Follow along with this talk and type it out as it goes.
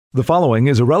The following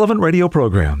is a relevant radio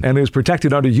program and is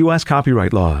protected under U.S.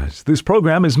 copyright laws. This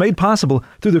program is made possible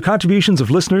through the contributions of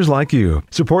listeners like you.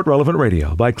 Support Relevant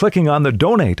Radio by clicking on the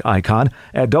donate icon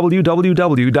at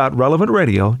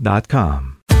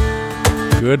www.relevantradio.com.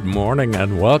 Good morning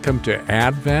and welcome to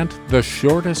Advent, the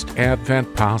shortest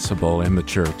Advent possible in the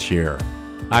church year.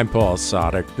 I'm Paul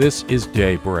Sadek. This is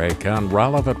Daybreak on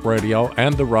Relevant Radio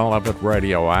and the Relevant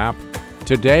Radio app.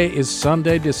 Today is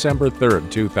Sunday, December 3rd,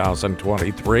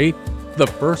 2023, the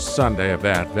first Sunday of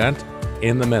Advent.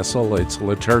 In the Missal, it's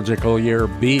Liturgical Year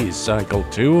B, Cycle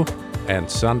 2, and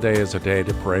Sunday is a day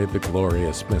to pray the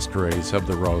glorious mysteries of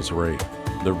the Rosary.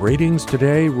 The readings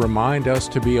today remind us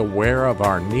to be aware of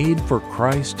our need for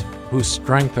Christ, who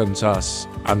strengthens us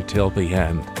until the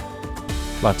end.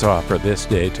 Let's offer this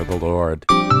day to the Lord.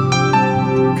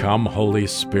 Come, Holy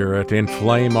Spirit,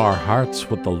 inflame our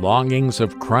hearts with the longings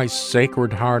of Christ's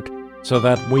Sacred Heart, so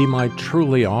that we might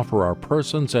truly offer our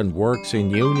persons and works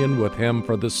in union with Him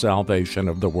for the salvation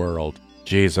of the world.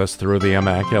 Jesus, through the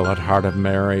Immaculate Heart of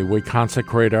Mary, we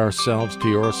consecrate ourselves to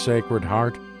your Sacred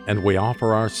Heart, and we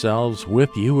offer ourselves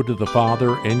with you to the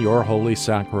Father in your holy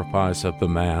sacrifice of the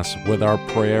Mass, with our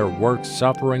prayer, works,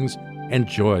 sufferings, and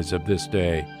joys of this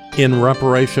day, in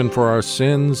reparation for our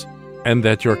sins, and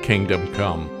that your kingdom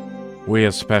come. We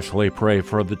especially pray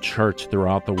for the Church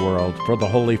throughout the world, for the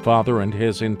Holy Father and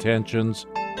his intentions,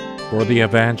 for the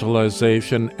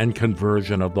evangelization and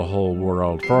conversion of the whole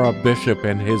world, for our Bishop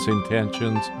and his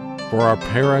intentions, for our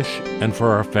parish, and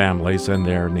for our families and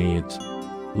their needs.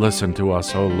 Listen to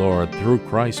us, O Lord, through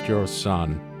Christ your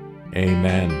Son.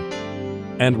 Amen.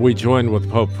 And we join with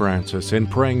Pope Francis in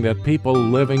praying that people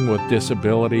living with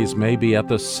disabilities may be at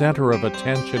the center of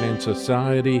attention in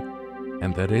society,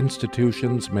 and that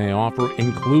institutions may offer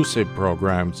inclusive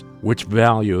programs which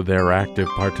value their active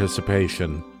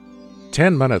participation.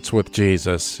 10 Minutes with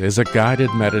Jesus is a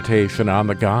guided meditation on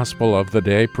the gospel of the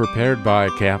day prepared by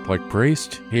a Catholic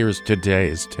priest. Here's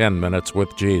today's 10 Minutes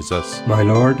with Jesus. My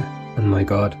Lord and my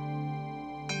God,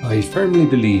 I firmly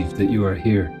believe that you are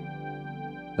here,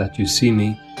 that you see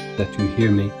me, that you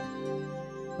hear me.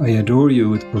 I adore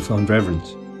you with profound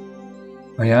reverence.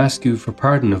 I ask you for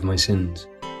pardon of my sins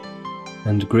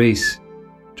and grace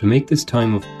to make this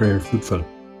time of prayer fruitful.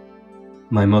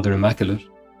 My Mother Immaculate,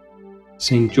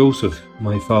 Saint Joseph,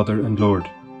 my Father and Lord,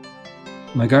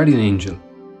 my guardian angel,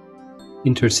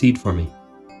 intercede for me.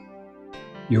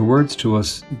 Your words to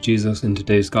us, Jesus, in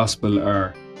today's Gospel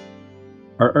are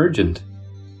urgent.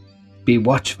 Be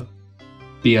watchful,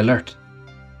 be alert.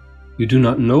 You do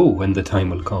not know when the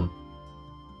time will come.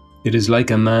 It is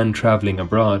like a man travelling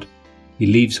abroad. He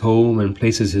leaves home and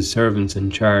places his servants in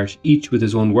charge, each with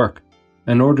his own work,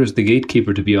 and orders the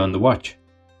gatekeeper to be on the watch.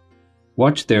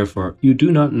 Watch therefore, you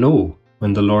do not know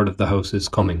when the Lord of the house is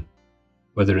coming,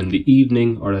 whether in the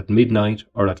evening or at midnight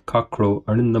or at cockcrow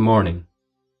or in the morning.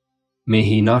 May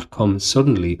he not come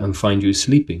suddenly and find you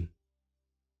sleeping.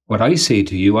 What I say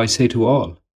to you, I say to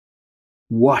all.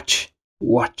 Watch,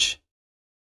 watch.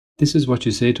 This is what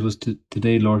you say to us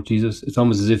today, Lord Jesus. It's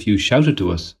almost as if you shouted to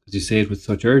us, because you say it with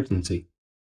such urgency.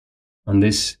 On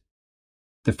this,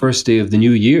 the first day of the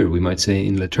new year, we might say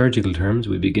in liturgical terms,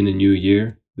 we begin a new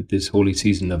year with this holy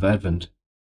season of Advent.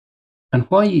 And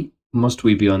why must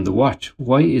we be on the watch?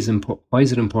 Why is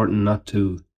it important not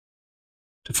to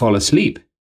fall asleep?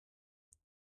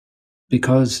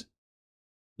 Because,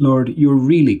 Lord, you're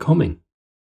really coming.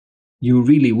 You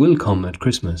really will come at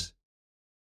Christmas,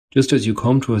 just as you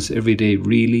come to us every day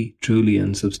really, truly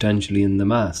and substantially in the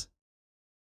Mass.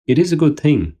 It is a good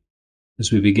thing, as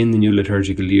we begin the new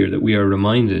liturgical year, that we are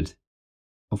reminded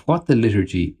of what the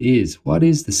liturgy is. What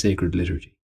is the sacred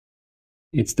liturgy?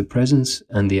 It's the presence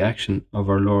and the action of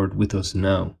our Lord with us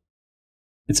now.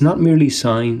 It's not merely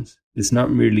signs, it's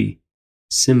not merely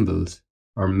symbols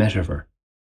or metaphor.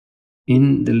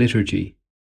 In the liturgy,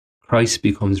 Christ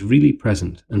becomes really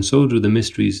present, and so do the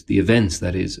mysteries, the events,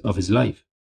 that is, of his life.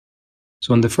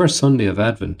 So on the first Sunday of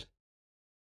Advent,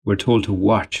 we're told to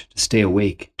watch, to stay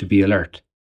awake, to be alert.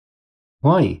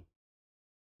 Why?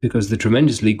 Because the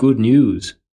tremendously good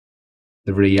news,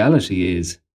 the reality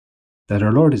is that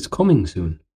our Lord is coming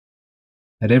soon.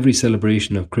 At every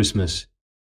celebration of Christmas,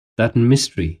 that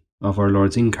mystery of our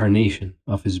Lord's incarnation,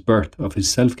 of his birth, of his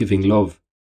self-giving love,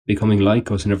 becoming like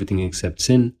us in everything except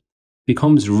sin,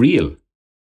 becomes real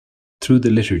through the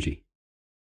liturgy.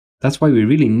 That's why we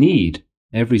really need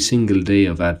every single day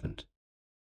of Advent.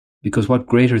 Because what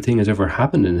greater thing has ever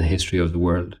happened in the history of the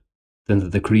world than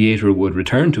that the Creator would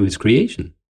return to his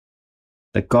creation?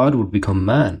 That God would become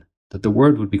man, that the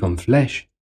Word would become flesh,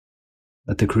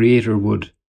 that the Creator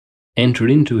would enter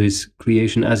into his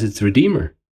creation as its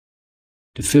Redeemer,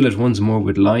 to fill it once more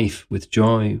with life, with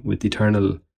joy, with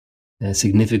eternal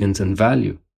significance and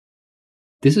value.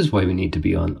 This is why we need to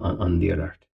be on the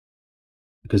alert,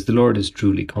 because the Lord is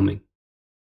truly coming.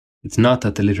 It's not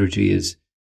that the liturgy is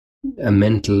a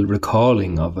mental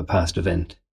recalling of a past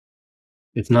event.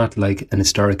 It's not like an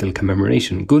historical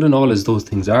commemoration, good and all as those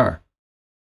things are.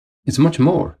 It's much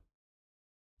more.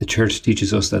 The Church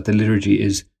teaches us that the liturgy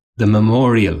is the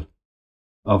memorial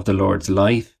of the Lord's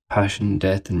life, passion,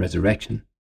 death, and resurrection.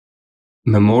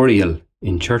 Memorial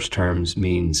in church terms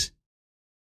means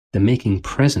the making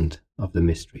present of the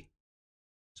mystery.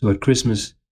 So at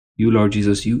Christmas, you, Lord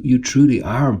Jesus, you truly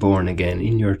are born again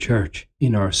in your church,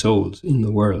 in our souls, in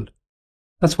the world.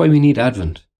 That's why we need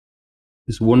Advent,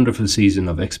 this wonderful season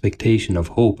of expectation, of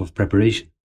hope, of preparation.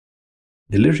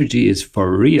 The liturgy is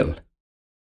for real.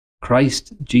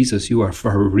 Christ, Jesus, you are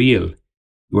for real.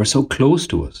 You are so close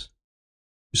to us.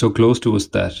 You're so close to us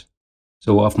that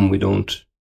so often we don't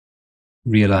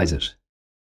realize it.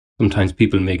 Sometimes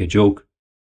people make a joke.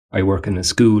 I work in a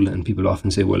school and people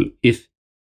often say, well, if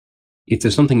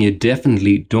there's something you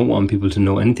definitely don't want people to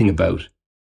know anything about,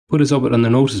 put us up on the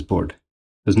notice board.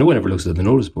 Because no one ever looks at the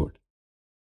notice board.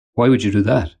 Why would you do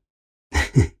that?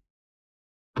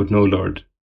 But no, Lord,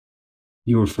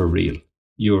 you're for real.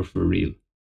 You're for real.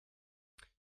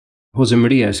 Jose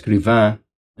Maria Escrivá,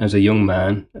 as a young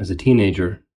man, as a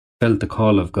teenager, felt the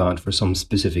call of God for some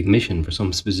specific mission, for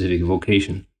some specific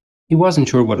vocation. He wasn't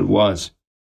sure what it was.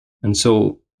 And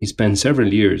so he spent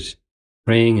several years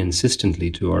praying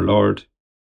insistently to our Lord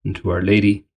and to Our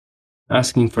Lady,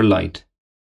 asking for light.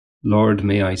 Lord,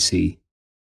 may I see.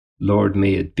 Lord,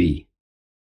 may it be.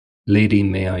 Lady,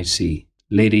 may I see.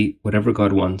 Lady, whatever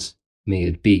God wants, may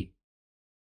it be.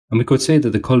 And we could say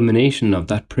that the culmination of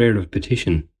that prayer of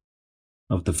petition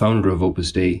of the founder of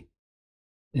Opus Dei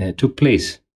took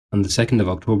place on the 2nd of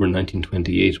October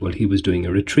 1928 while he was doing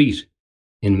a retreat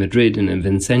in Madrid in a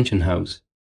Vincentian house.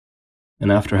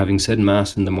 And after having said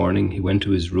Mass in the morning, he went to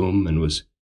his room and was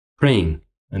praying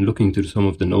and looking through some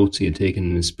of the notes he had taken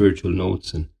in his spiritual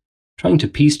notes and trying to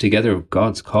piece together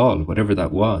God's call, whatever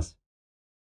that was.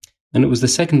 And it was the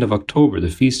 2nd of October, the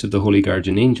Feast of the Holy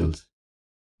Guardian Angels,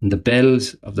 and the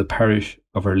bells of the parish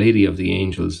of Our Lady of the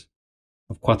Angels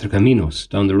of Cuatro Caminos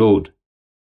down the road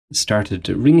started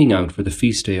ringing out for the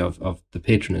feast day of the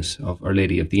patroness of Our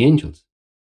Lady of the Angels.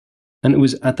 And it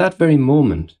was at that very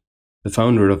moment the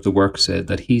founder of the work said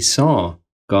that he saw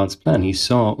God's plan. He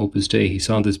saw Opus Dei. He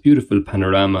saw this beautiful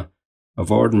panorama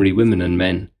of ordinary women and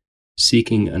men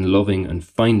seeking and loving and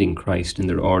finding Christ in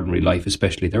their ordinary life,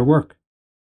 especially their work.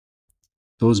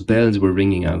 Those bells were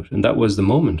ringing out, and that was the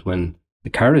moment when the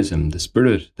charism, the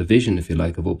spirit, the vision, if you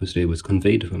like, of Opus Dei was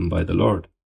conveyed to him by the Lord.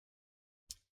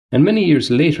 And many years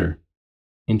later,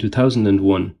 in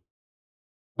 2001,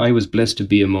 I was blessed to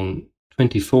be among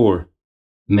 24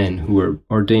 men who were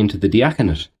ordained to the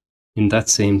diaconate in that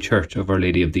same church of Our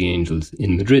Lady of the Angels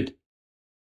in Madrid.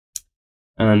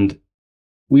 And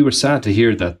we were sad to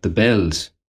hear that the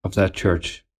bells of that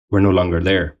church were no longer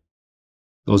there.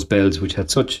 Those bells which had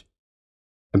such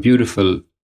a beautiful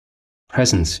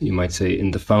presence, you might say,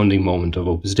 in the founding moment of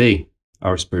Opus Dei,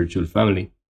 our spiritual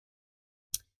family.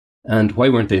 And why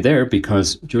weren't they there?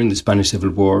 Because during the Spanish Civil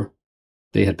War,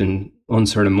 they had been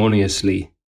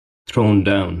unceremoniously thrown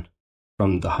down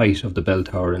from the height of the bell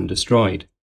tower and destroyed.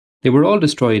 They were all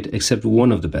destroyed except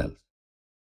one of the bells.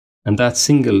 And that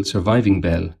single surviving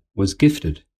bell was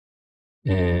gifted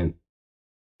to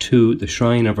the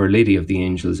shrine of Our Lady of the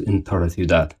Angels in Torre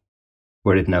Ciudad,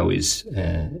 where it now is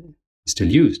still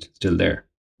used, still there.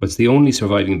 But it's the only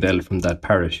surviving bell from that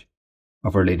parish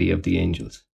of Our Lady of the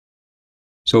Angels.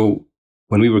 So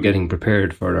when we were getting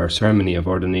prepared for our ceremony of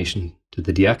ordination to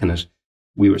the diaconate,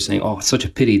 we were saying, oh, it's such a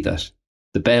pity that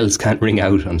the bells can't ring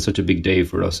out on such a big day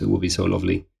for us. It would be so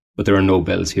lovely. But there are no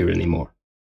bells here anymore.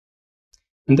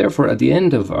 And therefore, at the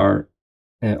end of our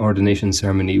ordination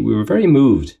ceremony, we were very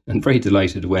moved and very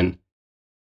delighted when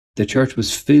the church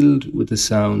was filled with the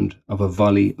sound of a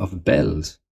volley of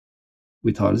bells.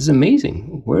 We thought, this is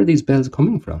amazing. Where are these bells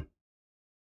coming from?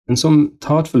 And some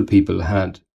thoughtful people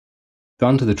had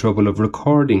gone to the trouble of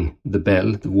recording the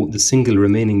bell, the single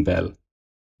remaining bell,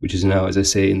 which is now, as I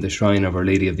say, in the shrine of Our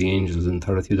Lady of the Angels in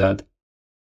Torre Ciudad.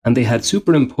 And they had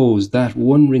superimposed that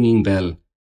one ringing bell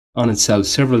on itself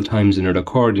several times in a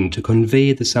recording to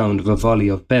convey the sound of a volley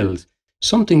of bells,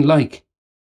 something like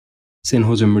St.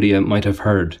 Jose Maria might have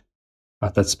heard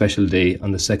at that special day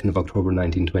on the 2nd of October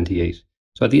 1928.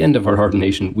 So at the end of our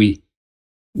ordination, we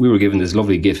were given this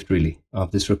lovely gift, really,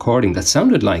 of this recording that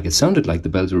sounded like the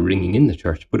bells were ringing in the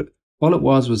church, but all it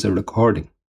was a recording.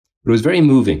 But it was very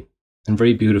moving and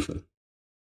very beautiful.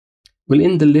 Well,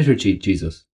 in the liturgy,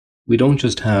 Jesus, we don't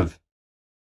just have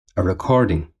a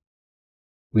recording.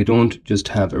 We don't just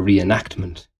have a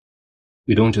reenactment.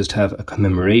 We don't just have a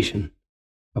commemoration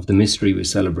of the mystery we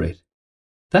celebrate.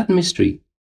 That mystery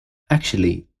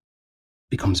actually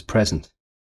becomes present.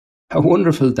 How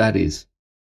wonderful that is.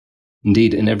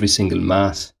 Indeed, in every single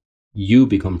Mass, you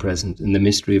become present in the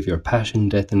mystery of your passion,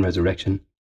 death and resurrection.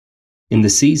 In the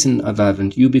season of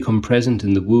Advent, you become present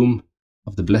in the womb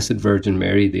of the Blessed Virgin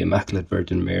Mary, the Immaculate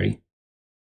Virgin Mary.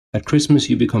 At Christmas,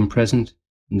 you become present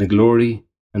in the glory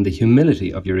and the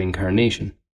humility of your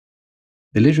incarnation.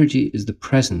 The liturgy is the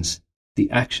presence,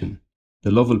 the action,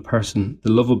 the lovable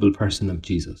person of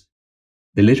Jesus.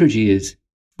 The liturgy is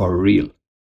for real.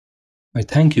 I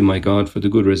thank you, my God, for the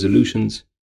good resolutions,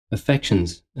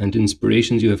 affections, and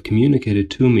inspirations you have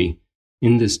communicated to me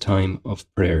in this time of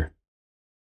prayer.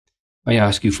 I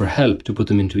ask you for help to put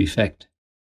them into effect.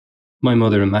 My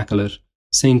Mother Immaculate,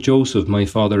 Saint Joseph, my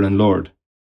Father and Lord,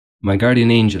 my guardian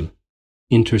angel,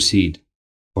 intercede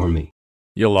for me.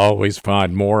 You'll always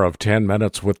find more of 10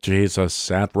 Minutes with Jesus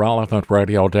at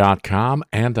relevantradio.com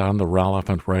and on the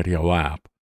Relevant Radio app.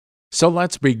 So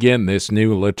let's begin this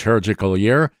new liturgical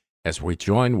year as we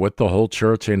join with the whole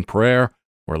church in prayer.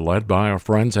 We're led by our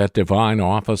friends at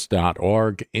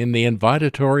divineoffice.org in the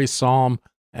invitatory psalm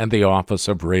and the office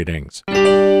of readings.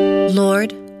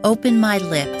 Lord, open my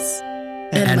lips,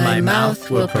 and my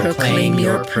mouth will proclaim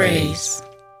your praise.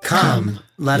 Come,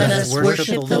 let us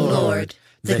worship the Lord,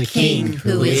 the King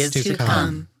who is to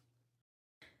come.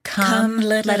 Come,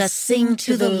 let us sing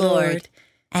to the Lord,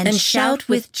 and shout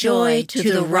with joy to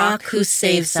the Rock who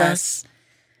saves us.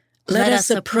 Let us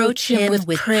approach him with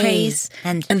praise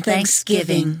and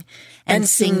thanksgiving, and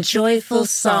sing joyful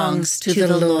songs to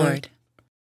the Lord.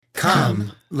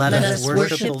 Come, let us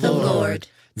worship the Lord,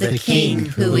 the King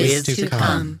who is to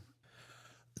come.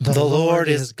 The Lord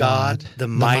is God, the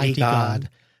mighty God,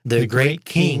 the great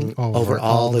King over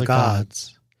all the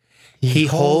gods. He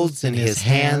holds in his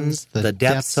hands the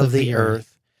depths of the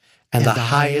earth, and the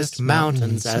highest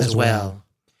mountains as well.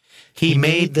 He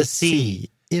made the sea,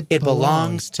 it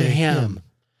belongs to him,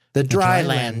 the dry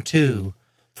land too,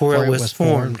 for it was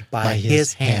formed by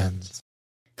his hands.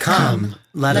 Come,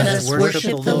 let us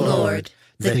worship the Lord,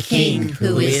 the King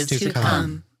who is to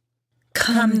come.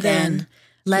 Come then,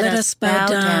 let us bow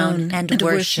down and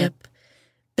worship,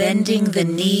 bending the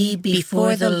knee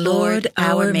before the Lord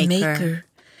our Maker.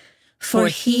 For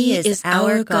he is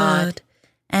our God,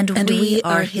 and we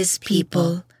are his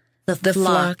people, the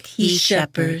flock he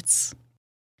shepherds.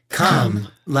 Come,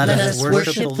 let us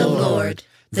worship the Lord,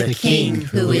 the King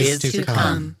who is to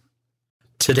come.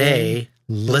 Today,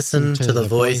 listen to the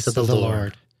voice of the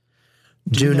Lord.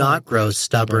 Do not grow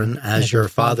stubborn as your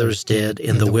fathers did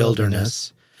in the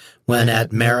wilderness, when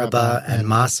at Meribah and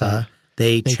Massah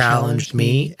they challenged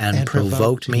me and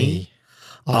provoked me,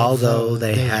 although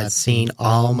they had seen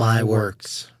all my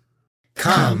works.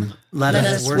 Come, let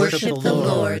us worship the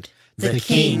Lord, the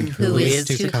King who is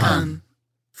to come.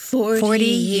 40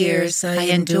 years I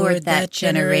endured that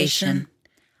generation.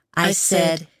 I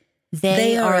said,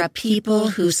 they are a people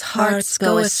whose hearts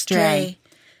go astray,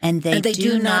 and they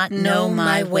do not know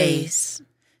my ways.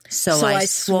 So I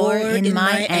swore in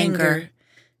my anger,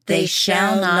 they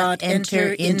shall not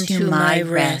enter into my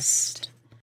rest.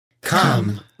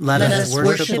 Come, let us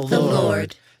worship the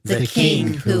Lord, the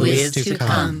King who is to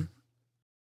come.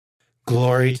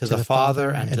 Glory to the Father,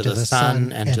 and to the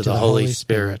Son, and to the Holy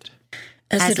Spirit.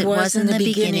 As it was in the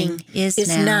beginning, is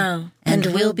now, and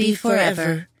will be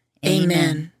forever.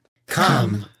 Amen.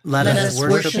 Come, let us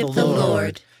worship the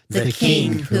Lord, the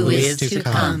King who is to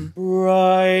come.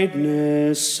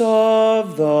 Brightness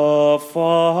of the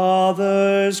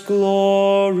Father's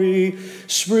glory,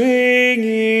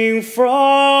 springing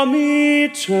from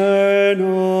eternal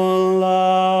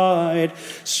light,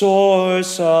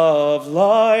 source of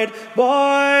light,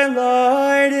 by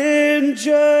light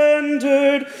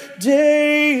engendered,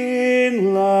 day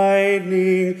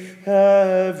enlightening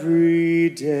every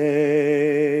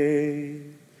day.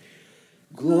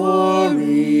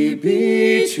 Glory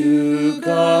be to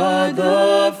God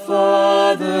the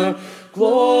Father,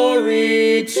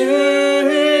 glory to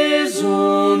his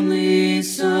only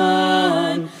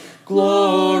Son,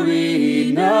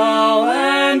 glory now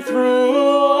and through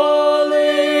all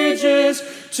ages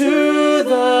to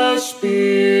the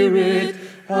Spirit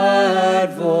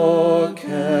Advocate.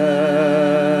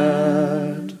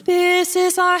 This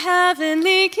is our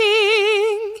heavenly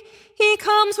King. He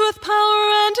comes with power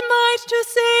and might to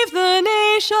save the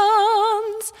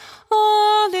nations.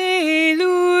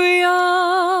 Alleluia.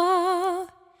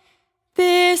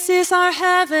 This is our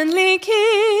heavenly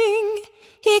King.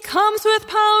 He He comes with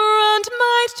power and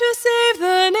might to save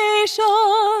the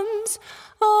nations.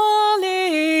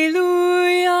 Alleluia.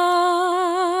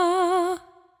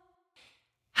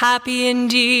 Happy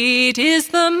indeed is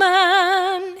the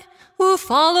man who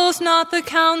follows not the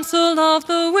counsel of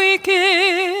the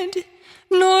wicked,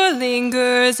 nor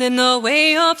lingers in the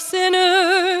way of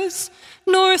sinners,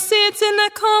 nor sits in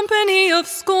the company of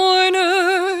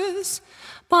scorners,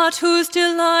 but whose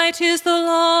delight is the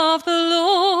law of the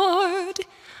Lord,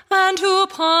 and who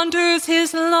ponders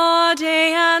his law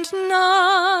day and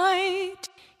night.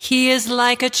 He is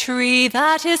like a tree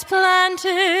that is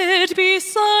planted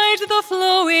beside the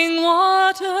flowing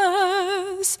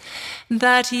waters,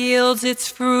 that yields its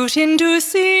fruit in due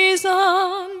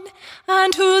season,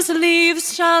 and whose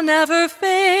leaves shall never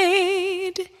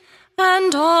fade,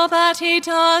 and all that he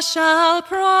does shall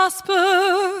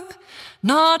prosper.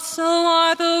 Not so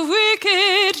are the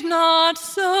wicked, not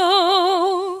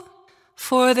so.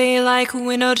 For they like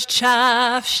winnowed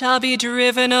chaff shall be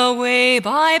driven away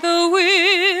by the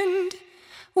wind.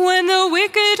 When the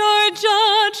wicked are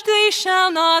judged, they shall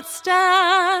not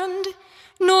stand,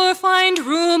 nor find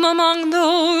room among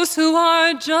those who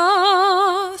are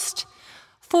just.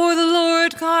 For the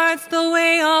Lord guards the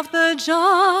way of the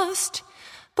just,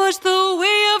 but the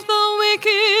way of the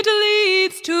wicked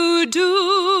leads to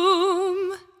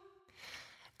doom.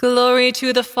 Glory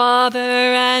to the Father,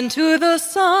 and to the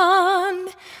Son,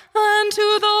 and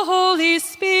to the Holy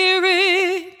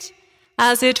Spirit,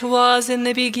 as it was in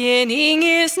the beginning,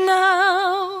 is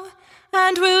now,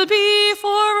 and will be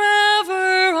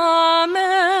forever.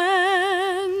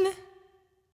 Amen.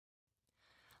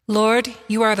 Lord,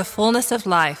 you are the fullness of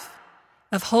life,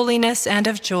 of holiness, and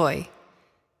of joy.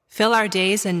 Fill our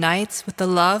days and nights with the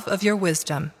love of your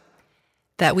wisdom,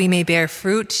 that we may bear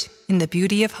fruit in the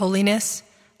beauty of holiness,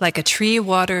 like a tree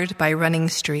watered by running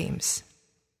streams.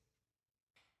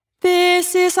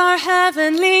 This is our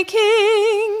heavenly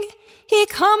King. He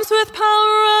comes with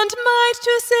power and might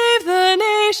to save the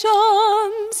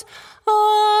nations.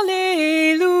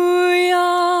 Alleluia.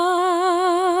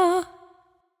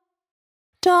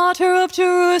 Daughter of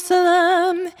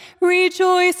Jerusalem,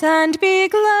 rejoice and be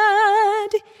glad.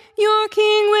 Your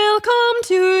King will come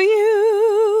to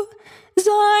you.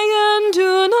 Zion,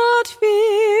 do not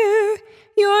fear.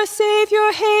 Your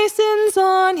Savior hastens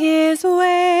on his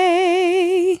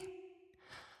way.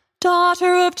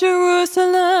 Daughter of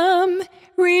Jerusalem,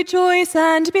 rejoice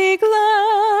and be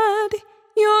glad.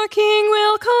 Your King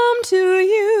will come to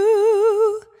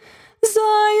you.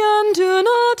 Zion, do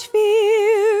not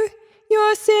fear.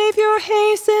 Your Savior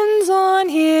hastens on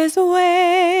his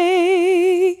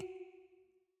way.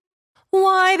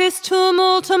 Why this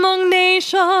tumult among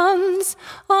nations,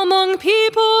 among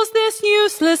peoples this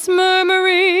useless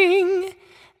murmuring?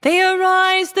 They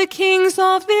arise, the kings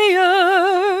of the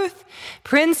earth.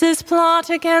 Princes plot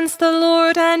against the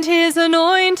Lord and his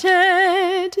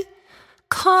anointed.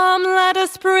 Come, let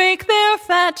us break their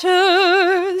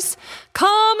fetters.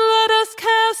 Come, let us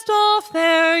cast off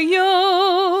their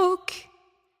yoke.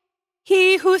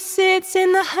 He who sits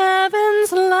in the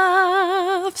heavens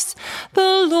laughs.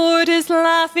 The Lord is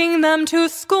laughing them to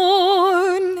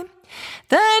scorn.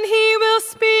 Then he will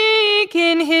speak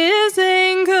in his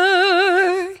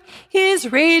anger.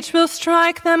 His rage will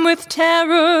strike them with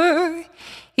terror.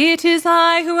 It is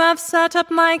I who have set up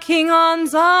my King on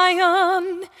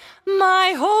Zion,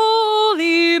 my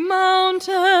holy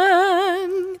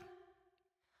mountain.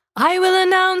 I will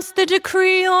announce the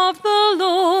decree of the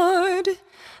Lord.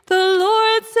 The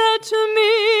Lord said to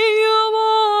me, you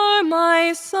are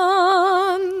my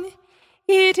son.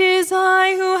 It is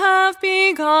I who have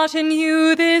begotten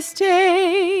you this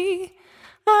day.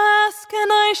 Ask,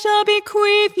 and I shall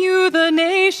bequeath you the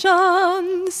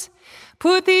nations.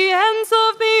 Put the ends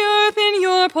of the earth in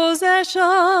your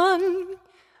possession.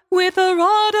 With a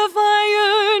rod of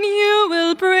iron you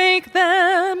will break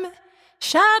them.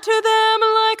 Shatter them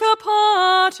like a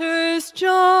potter's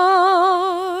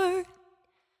jar.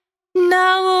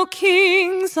 Now, O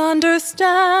kings,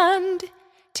 understand.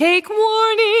 Take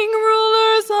warning,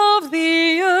 rulers of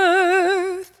the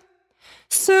earth.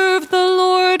 Serve the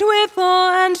Lord with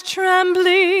awe and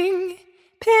trembling.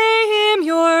 Pay him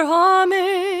your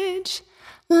homage,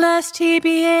 lest he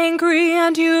be angry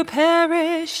and you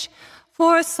perish,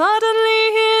 for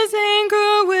suddenly his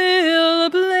anger will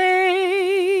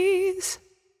blaze.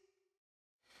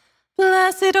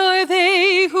 Blessed are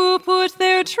they who put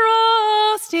their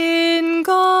trust in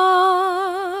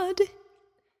God.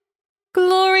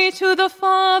 Glory to the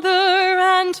Father,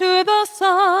 and to the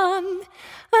Son,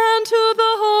 and to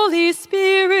the Holy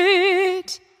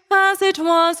Spirit, as it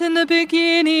was in the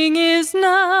beginning, is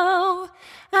now,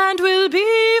 and will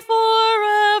be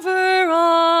forever.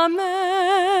 Amen.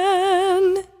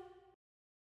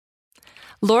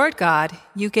 Lord God,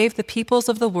 you gave the peoples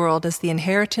of the world as the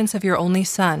inheritance of your only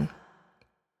Son.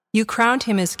 You crowned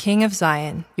him as King of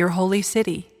Zion, your holy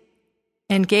city,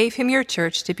 and gave him your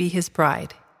church to be his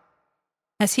bride.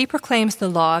 As he proclaims the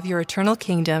law of your eternal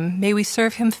kingdom, may we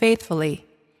serve him faithfully,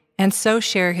 and so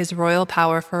share his royal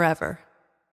power forever.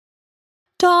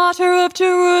 Daughter of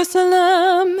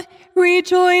Jerusalem,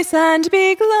 rejoice and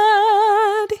be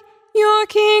glad. Your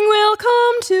King will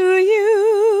come to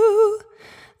you.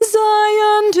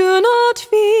 Zion, do not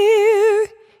fear.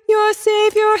 Your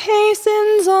Savior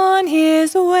hastens on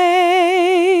his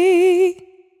way.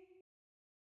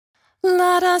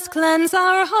 Let us cleanse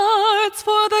our hearts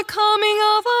for the coming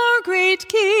of our great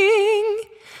King,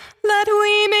 that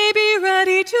we may be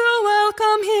ready to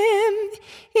welcome him.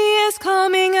 He is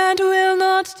coming and will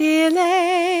not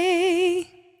delay.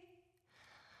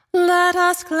 Let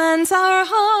us cleanse our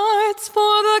hearts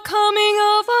for the coming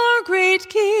of our great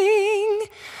King,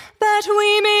 that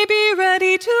we may be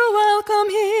ready to welcome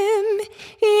him.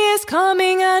 He is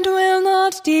coming and will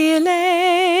not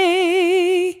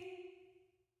delay.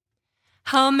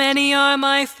 How many are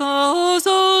my foes,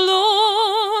 O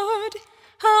Lord?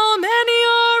 How many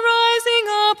are rising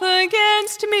up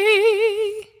against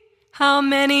me? How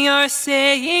many are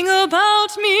saying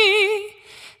about me,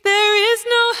 there is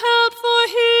no help for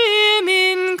him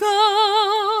in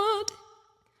God?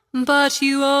 But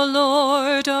you, O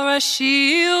Lord, are a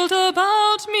shield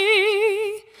about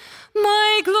me,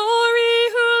 my glory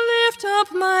who lift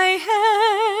up my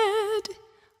head.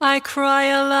 I cry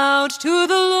aloud to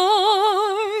the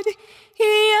Lord.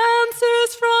 He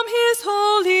answers from his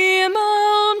holy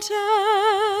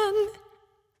mountain.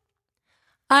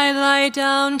 I lie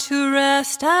down to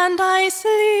rest and I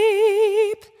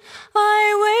sleep.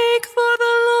 I wake, for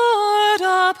the Lord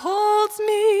upholds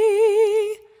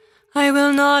me. I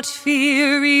will not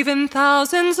fear even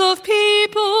thousands of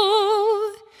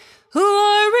people who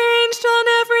are ranged on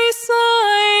every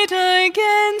side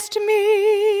against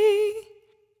me.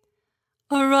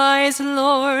 Arise,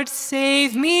 Lord,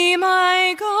 save me,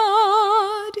 my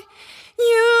God.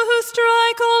 You who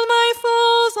strike all my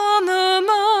foes on the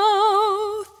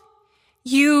mouth.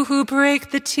 You who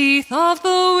break the teeth of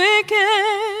the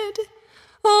wicked.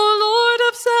 O Lord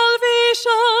of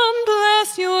salvation,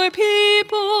 bless your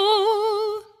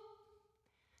people.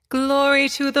 Glory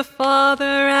to the Father,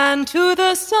 and to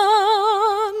the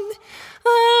Son,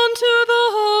 and to the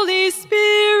Holy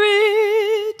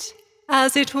Spirit,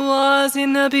 as it was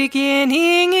in the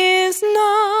beginning, is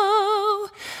now,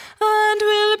 and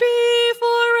will be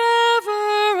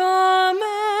forever. Amen.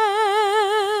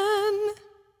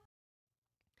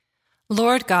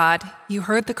 Lord God, you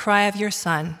heard the cry of your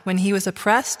Son when he was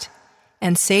oppressed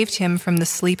and saved him from the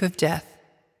sleep of death.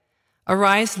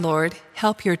 Arise, Lord,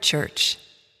 help your church.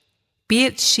 Be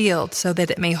its shield so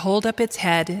that it may hold up its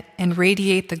head and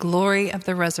radiate the glory of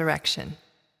the resurrection.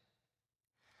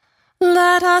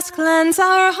 Let us cleanse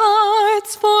our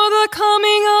hearts for the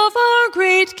coming of our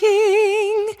great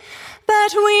King, that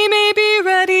we may be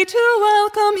ready to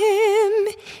welcome him.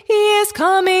 He is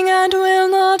coming and will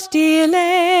not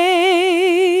delay.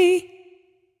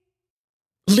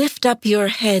 Lift up your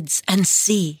heads and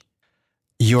see.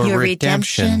 Your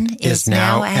redemption is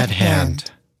now at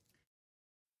hand.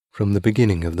 From the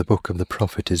beginning of the book of the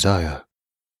prophet Isaiah.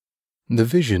 The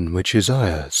vision which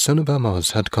Isaiah, son of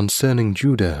Amoz, had concerning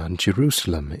Judah and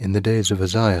Jerusalem in the days of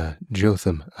Uzziah,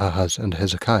 Jotham, Ahaz, and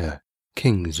Hezekiah,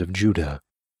 kings of Judah.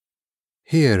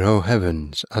 Hear, O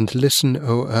heavens, and listen,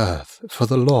 O earth, for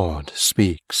the Lord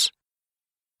speaks.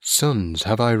 Sons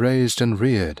have I raised and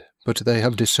reared, but they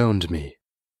have disowned me.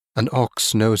 An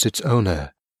ox knows its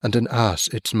owner, and an ass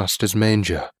its master's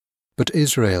manger. But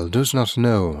Israel does not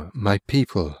know, my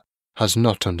people has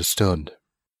not understood.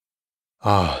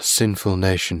 Ah, sinful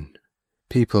nation,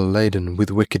 people laden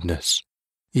with wickedness,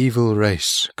 evil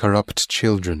race, corrupt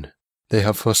children, they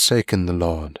have forsaken the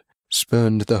Lord,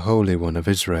 spurned the Holy One of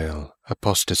Israel,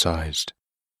 apostatized.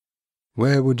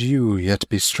 Where would you yet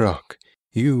be struck,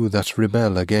 you that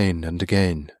rebel again and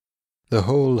again? The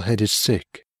whole head is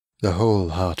sick, the whole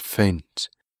heart faint.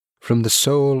 From the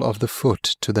sole of the foot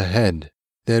to the head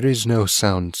there is no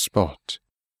sound spot.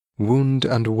 Wound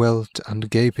and welt and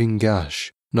gaping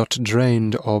gash, not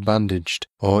drained or bandaged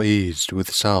or eased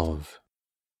with salve.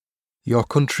 Your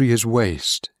country is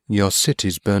waste, your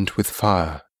cities burnt with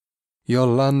fire. Your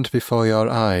land before your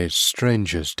eyes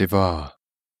strangers devour,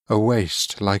 a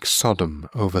waste like Sodom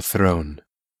overthrown.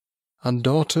 And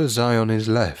daughter Zion is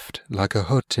left like a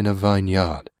hut in a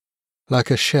vineyard, like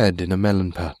a shed in a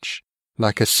melon patch,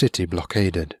 like a city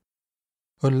blockaded.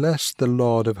 Unless the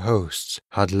Lord of hosts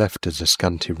had left us a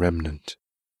scanty remnant,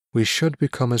 we should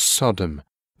become as Sodom,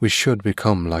 we should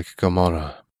become like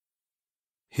Gomorrah.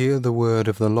 Hear the word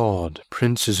of the Lord,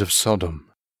 princes of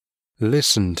Sodom.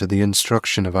 Listen to the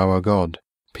instruction of our God,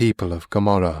 people of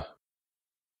Gomorrah.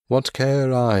 What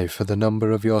care I for the number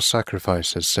of your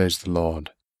sacrifices, says the Lord?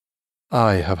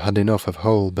 I have had enough of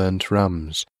whole burnt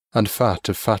rams, and fat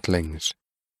of fatlings.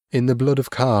 In the blood of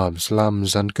calves,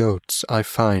 lambs, and goats I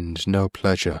find no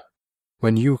pleasure.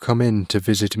 When you come in to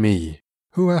visit me,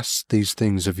 who asked these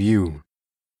things of you?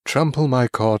 Trample my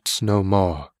courts no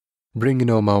more. Bring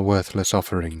no more worthless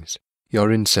offerings.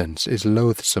 Your incense is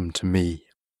loathsome to me.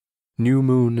 New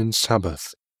moon and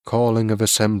Sabbath, calling of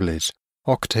assemblies,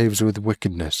 octaves with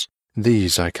wickedness,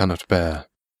 these I cannot bear.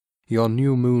 Your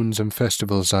new moons and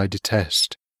festivals I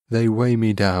detest. They weigh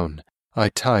me down. I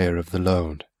tire of the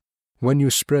load. When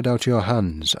you spread out your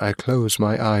hands, I close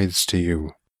my eyes to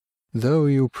you. Though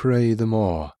you pray the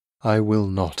more, I will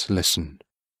not listen.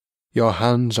 Your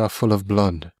hands are full of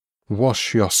blood.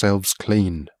 Wash yourselves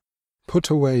clean.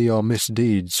 Put away your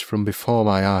misdeeds from before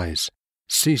my eyes.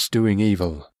 Cease doing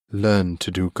evil. Learn to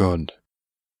do good.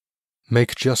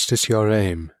 Make justice your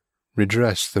aim.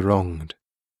 Redress the wronged.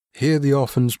 Hear the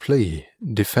orphan's plea.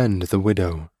 Defend the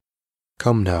widow.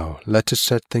 Come now, let us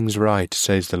set things right,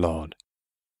 says the Lord.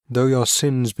 Though your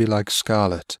sins be like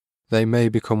scarlet, they may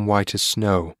become white as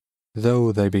snow.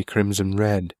 Though they be crimson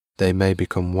red, they may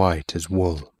become white as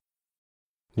wool.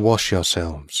 Wash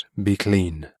yourselves, be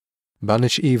clean.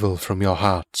 Banish evil from your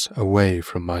hearts, away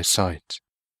from my sight.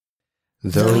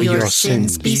 Though your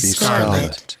sins be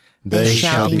scarlet, they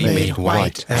shall be made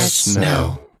white as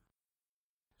snow.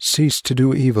 Cease to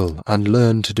do evil and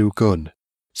learn to do good.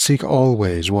 Seek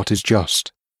always what is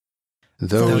just.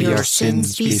 Though your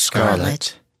sins be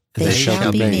scarlet, they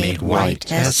shall be made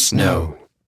white as snow.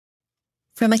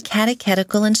 From a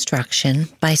Catechetical Instruction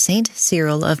by St.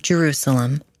 Cyril of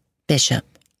Jerusalem, Bishop.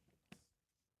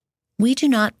 We do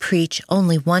not preach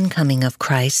only one coming of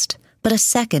Christ, but a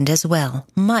second as well,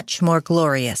 much more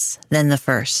glorious than the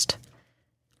first.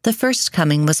 The first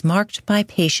coming was marked by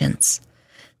patience.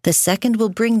 The second will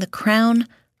bring the crown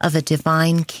of a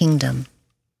divine kingdom.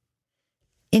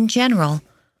 In general,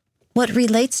 what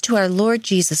relates to our Lord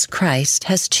Jesus Christ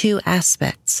has two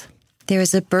aspects. There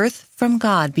is a birth from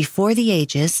God before the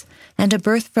ages, and a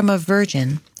birth from a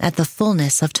virgin at the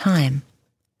fullness of time.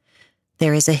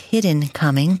 There is a hidden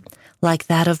coming, like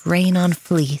that of rain on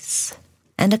fleece,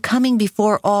 and a coming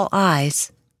before all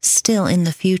eyes, still in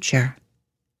the future.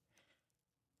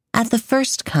 At the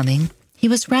first coming, he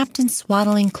was wrapped in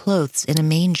swaddling clothes in a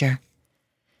manger.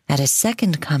 At his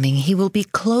second coming, he will be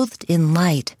clothed in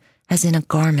light, as in a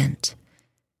garment.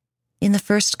 In the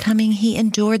first coming, he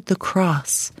endured the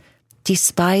cross,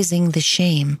 despising the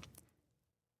shame.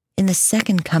 In the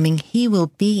second coming, he will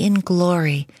be in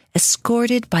glory,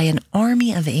 escorted by an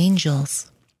army of angels.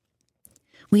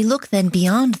 We look then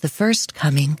beyond the first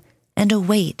coming and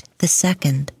await the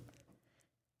second.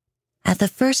 At the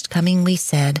first coming we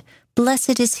said,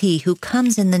 "Blessed is he who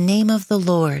comes in the name of the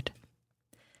Lord."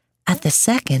 At the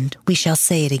second, we shall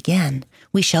say it again.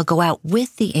 We shall go out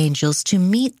with the angels to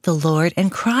meet the Lord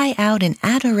and cry out in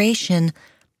adoration,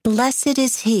 "Blessed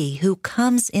is he who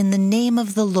comes in the name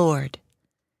of the Lord."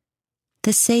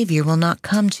 The Savior will not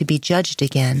come to be judged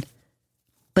again,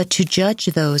 but to judge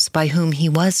those by whom he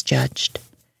was judged.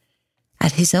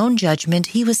 At his own judgment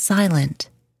he was silent.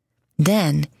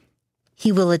 Then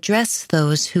he will address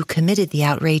those who committed the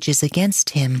outrages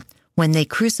against him when they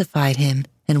crucified him,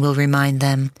 and will remind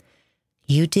them,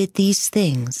 "You did these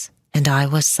things, and I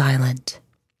was silent."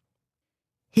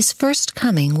 His first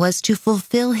coming was to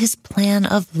fulfill his plan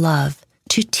of love,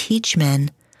 to teach men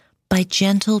by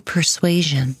gentle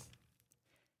persuasion.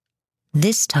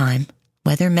 This time,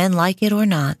 whether men like it or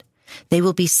not, they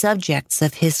will be subjects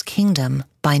of his kingdom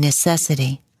by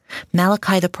necessity.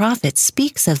 Malachi the prophet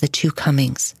speaks of the two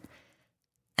comings.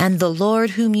 "And the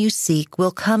Lord whom you seek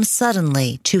will come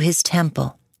suddenly to his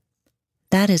temple."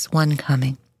 That is one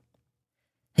coming.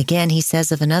 Again he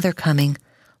says of another coming,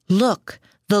 "Look,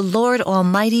 the Lord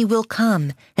Almighty will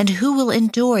come, and who will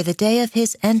endure the day of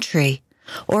his entry,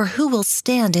 or who will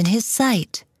stand in his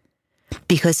sight?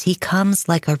 Because he comes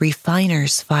like a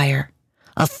refiner's fire,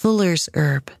 a fuller's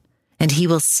herb, and he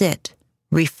will sit,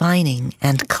 refining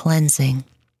and cleansing."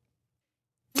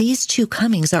 These two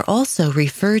comings are also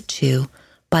referred to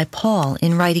by Paul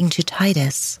in writing to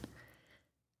Titus.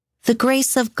 "The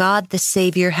grace of God the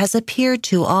Savior has appeared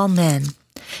to all men,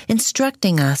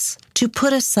 instructing us to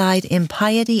put aside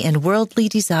impiety and worldly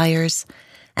desires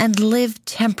and live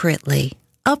temperately,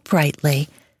 uprightly,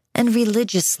 and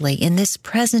religiously in this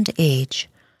present age,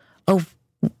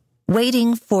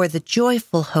 waiting for the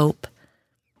joyful hope,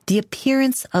 the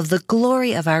appearance of the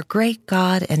glory of our great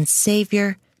God and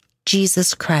Savior,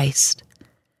 Jesus Christ.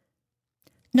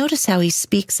 Notice how he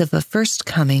speaks of a first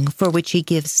coming for which he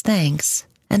gives thanks,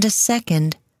 and a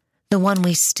second, the one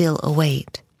we still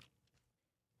await.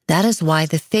 That is why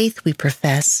the faith we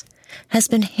profess has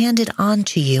been handed on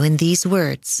to you in these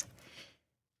words.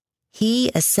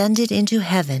 He ascended into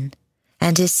heaven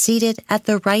and is seated at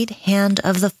the right hand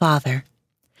of the Father,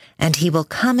 and he will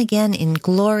come again in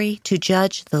glory to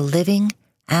judge the living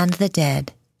and the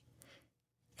dead,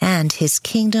 and his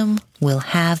kingdom will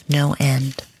have no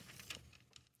end.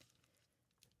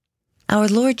 Our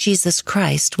Lord Jesus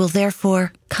Christ will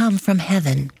therefore come from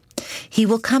heaven. He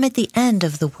will come at the end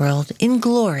of the world in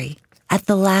glory at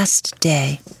the last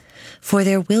day, for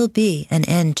there will be an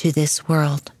end to this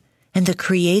world, and the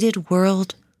created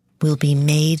world will be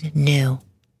made new.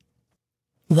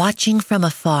 Watching from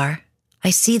afar, I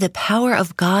see the power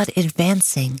of God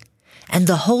advancing, and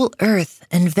the whole earth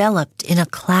enveloped in a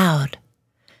cloud.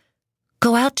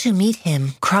 Go out to meet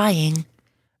him, crying,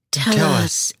 Tell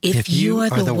us if you are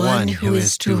the one who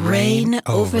is to reign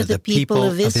over the people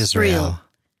of Israel.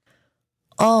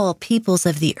 All peoples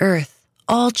of the earth,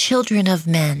 all children of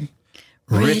men,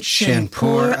 Rich and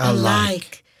poor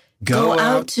alike, go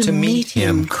out to meet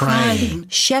him, crying,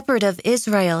 Shepherd of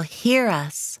Israel, hear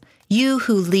us, you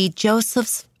who lead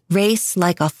Joseph's race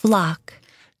like a flock.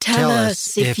 Tell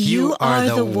us if you are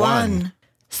the one.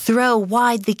 Throw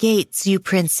wide the gates, you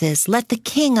princes, let the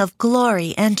King of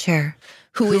glory enter.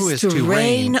 Who is to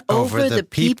reign over the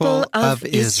people of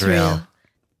Israel.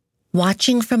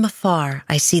 Watching from afar,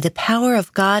 I see the power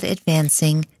of God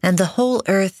advancing, and the whole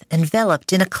earth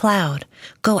enveloped in a cloud.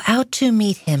 Go out to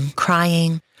meet him,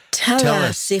 crying, Tell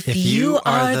us if you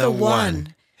are the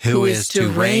one who is to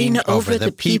reign over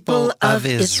the people of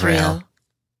Israel.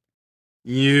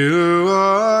 You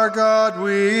are God,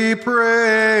 we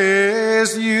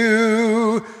praise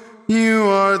you. You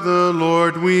are the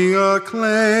Lord, we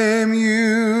acclaim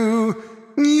you.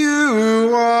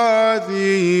 You are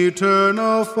the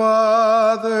eternal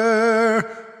Father.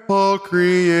 All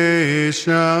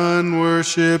creation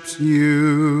worships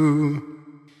you.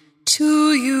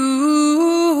 To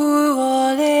you,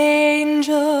 all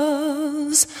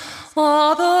angels,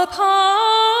 all the powers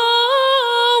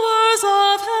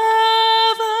of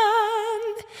heaven,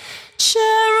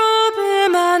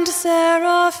 cherubim and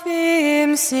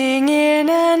seraphim sing in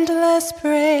endless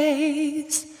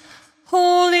praise.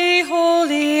 Holy,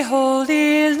 holy,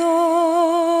 holy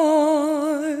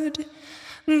Lord,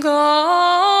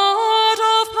 God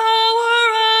of power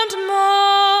and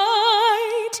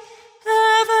might,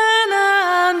 heaven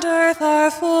and earth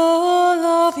are full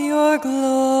of your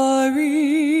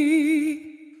glory.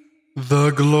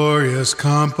 The glorious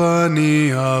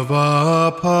company of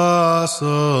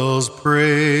apostles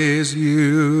praise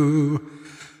you.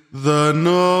 The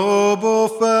noble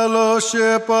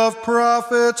fellowship of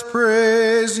prophets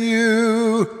praise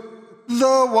you.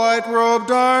 The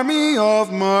white-robed army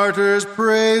of martyrs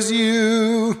praise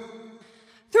you.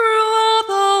 Throughout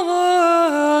the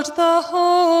world, the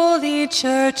Holy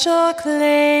Church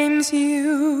acclaims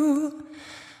you.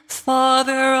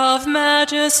 Father of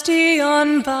majesty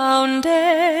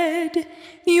unbounded,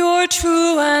 your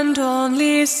true and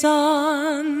only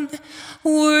Son,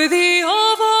 worthy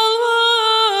of all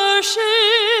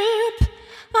worship,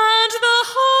 and the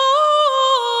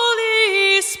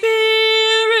Holy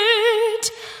Spirit,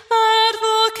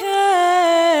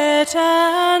 advocate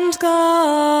and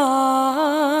guide.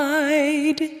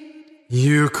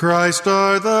 You, Christ,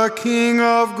 are the King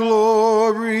of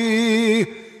glory,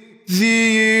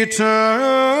 the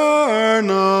eternal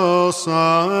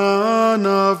Son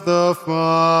of the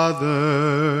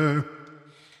Father.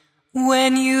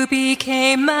 When you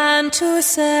became man to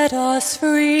set us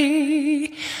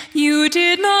free, you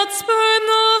did not spurn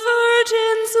the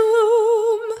virgin's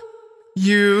womb.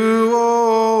 You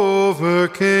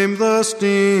overcame the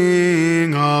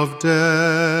sting of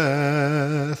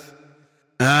death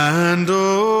and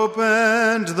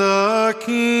opened the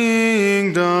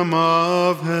kingdom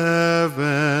of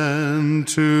heaven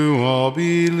to all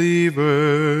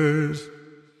believers.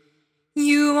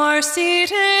 You are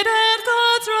seated at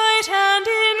God's right hand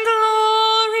in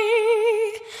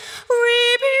glory.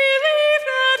 We believe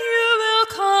that you will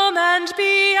come and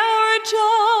be our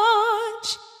judge.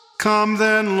 Come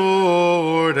then,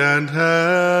 Lord, and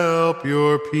help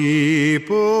your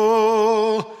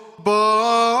people,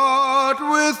 bought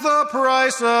with the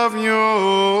price of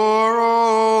your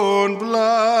own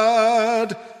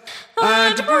blood,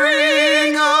 and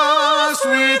bring us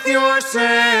with your saints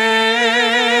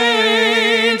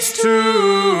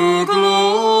to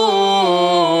glory.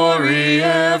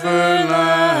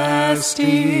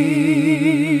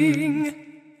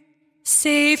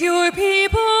 Save your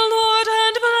people, Lord,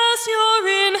 and bless your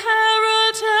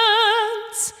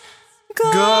inheritance.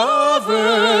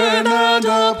 Govern and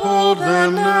uphold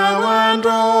them now and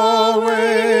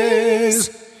always.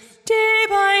 Day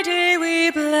by day we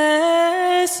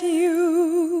bless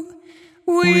you.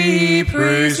 We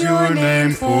praise your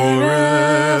name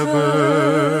forever.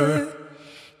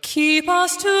 Keep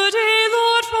us today,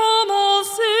 Lord, from all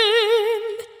sin.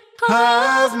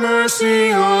 Have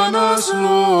mercy on us,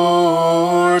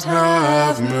 Lord,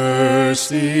 have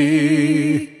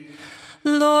mercy.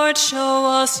 Lord, show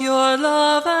us your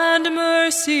love and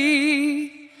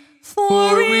mercy.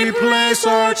 For we place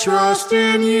our trust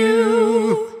in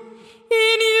you.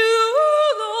 In you,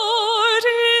 Lord,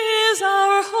 is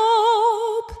our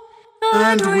hope,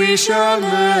 And we shall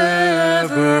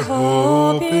never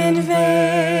hope in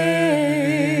vain.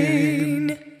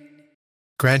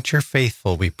 Grant your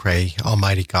faithful, we pray,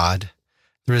 Almighty God,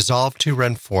 the resolve to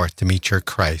run forth to meet your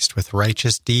Christ with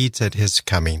righteous deeds at his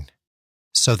coming,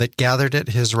 so that gathered at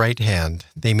his right hand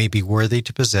they may be worthy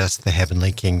to possess the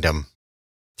heavenly kingdom.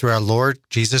 Through our Lord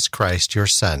Jesus Christ, your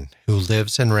Son, who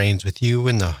lives and reigns with you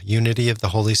in the unity of the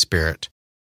Holy Spirit,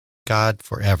 God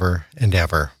forever and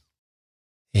ever.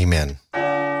 Amen.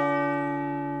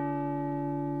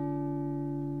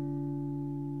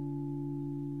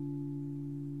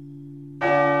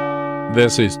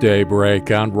 This is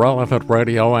Daybreak on Relevant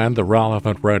Radio and the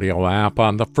Relevant Radio app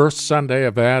on the first Sunday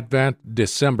of Advent,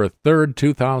 December 3rd,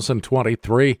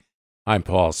 2023. I'm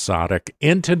Paul Sadek.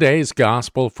 In today's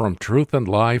Gospel from Truth and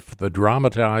Life, the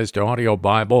dramatized audio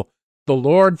Bible, the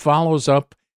Lord follows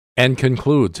up and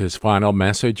concludes his final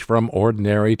message from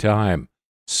Ordinary Time.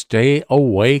 Stay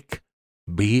awake,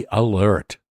 be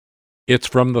alert. It's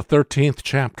from the 13th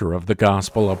chapter of the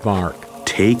Gospel of Mark.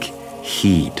 Take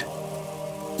heed.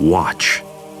 Watch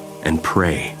and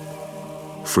pray,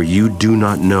 for you do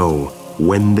not know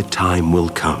when the time will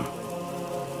come.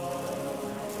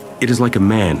 It is like a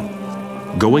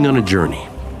man going on a journey.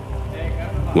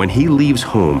 When he leaves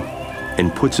home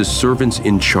and puts his servants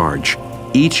in charge,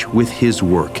 each with his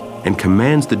work, and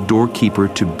commands the doorkeeper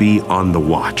to be on the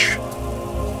watch.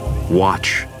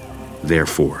 Watch,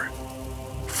 therefore,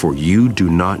 for you do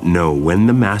not know when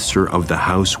the master of the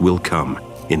house will come,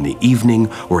 in the evening,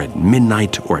 or at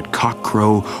midnight, or at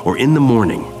cockcrow, or in the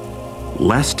morning,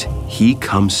 lest he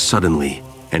come suddenly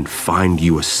and find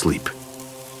you asleep.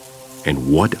 And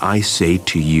what I say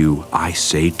to you, I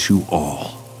say to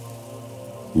all.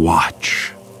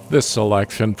 Watch. This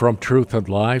selection from Truth and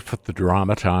Life, the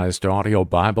dramatized audio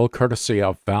Bible, courtesy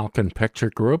of Falcon Picture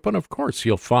Group, and of course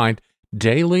you'll find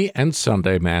daily and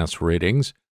Sunday Mass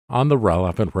readings on the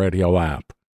Relevant Radio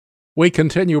app. We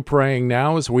continue praying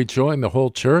now as we join the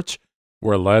whole church.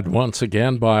 We're led once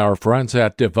again by our friends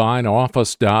at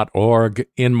divineoffice.org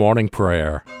in morning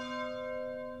prayer.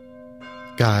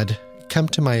 God, come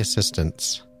to my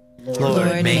assistance.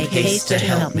 Lord, make haste to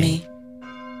help me.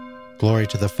 Glory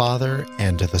to the Father,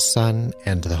 and to the Son,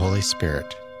 and to the Holy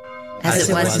Spirit. As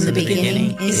it was in the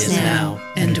beginning, is now,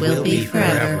 and will be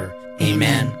forever.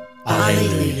 Amen.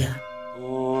 Alleluia.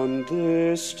 On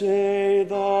this day,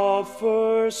 the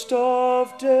first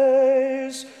of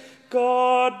days,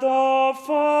 God the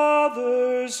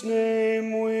Father's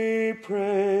name we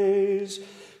praise,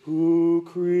 who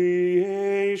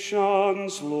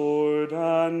creation's Lord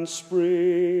and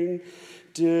spring,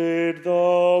 did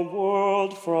the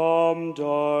world from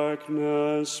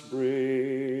darkness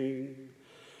bring.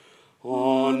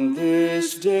 On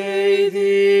this day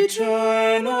the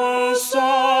eternal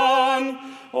Son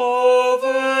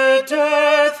over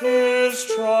death his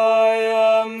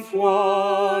triumph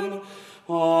won.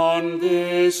 On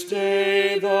this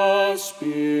day the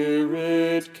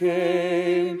Spirit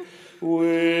came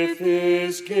with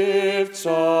his gifts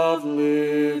of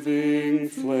living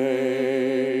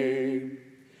flame.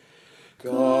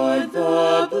 God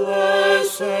the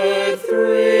blessed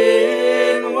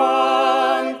three in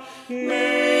one,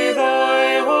 may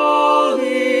thy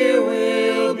holy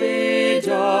will be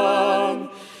done.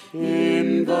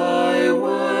 In thy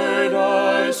word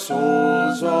our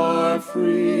souls are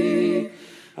free,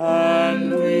 and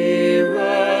we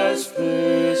rest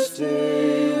this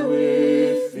day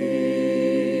with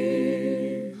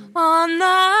thee. On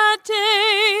that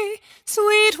day,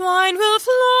 sweet wine will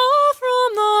flow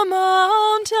from the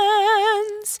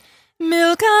mountains,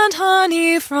 milk and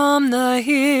honey from the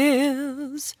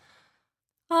hills.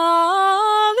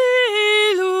 Alleluia.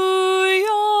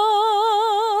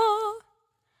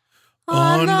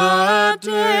 On that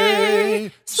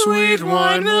day, sweet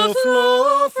wine will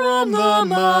flow from the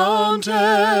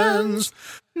mountains,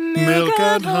 milk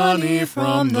and honey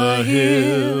from the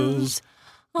hills.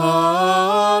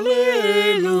 Alleluia.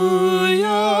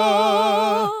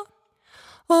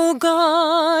 O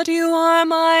God, you are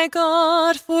my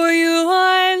God, for you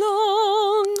I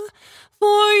long.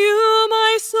 For you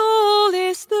my soul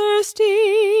is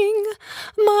thirsting,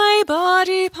 my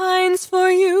body pines for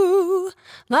you,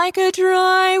 like a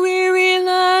dry, weary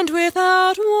land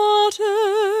without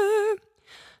water.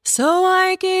 So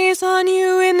I gaze on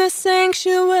you in the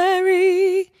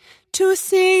sanctuary, to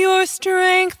see your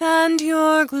strength and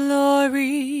your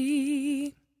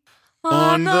glory.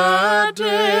 On that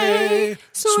day,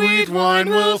 sweet wine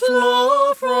will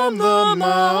flow from the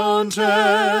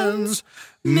mountains,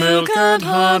 milk and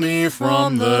honey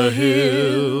from the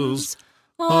hills.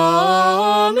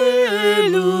 Alleluia.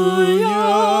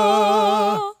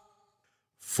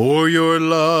 For your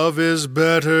love is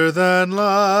better than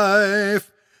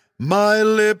life. My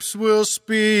lips will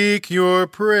speak your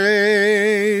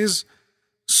praise.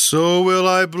 So will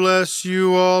I bless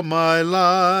you all my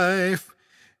life.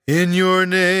 In your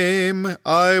name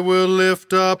I will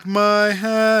lift up my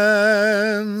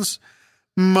hands.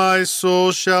 My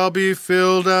soul shall be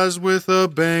filled as with a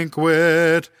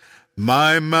banquet.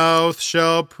 My mouth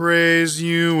shall praise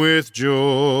you with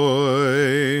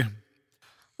joy.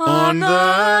 On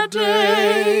that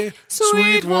day,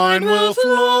 sweet wine will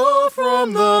flow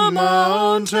from the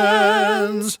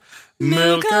mountains,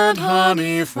 milk and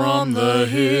honey from the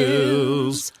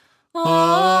hills.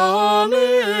 Alleluia.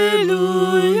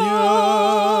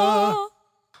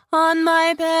 On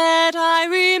my bed I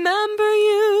remember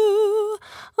you.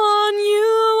 On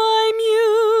you I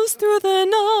muse through the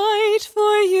night,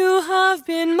 for you have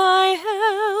been my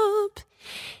help.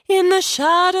 In the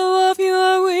shadow of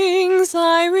your wings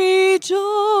I rejoice.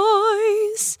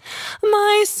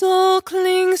 My soul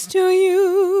clings to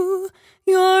you.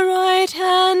 Your right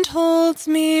hand holds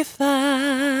me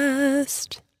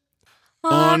fast.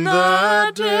 On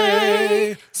that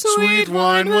day, sweet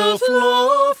wine will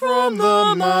flow from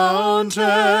the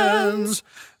mountains,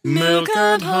 milk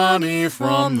and honey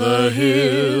from the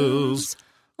hills.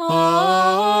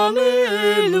 Alleluia.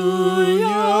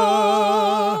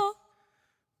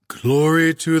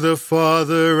 Glory to the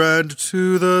Father, and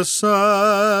to the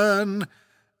Son,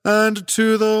 and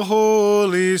to the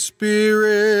Holy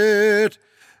Spirit,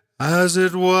 as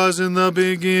it was in the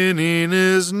beginning,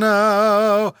 is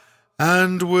now,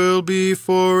 and will be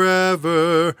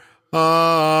forever.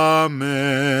 Amen.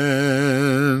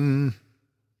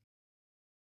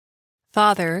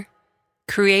 Father,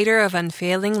 creator of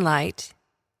unfailing light,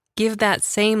 give that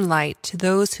same light to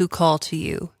those who call to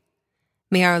you.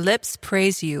 May our lips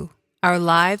praise you, our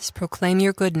lives proclaim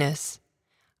your goodness,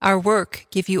 our work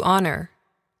give you honor,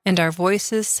 and our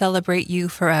voices celebrate you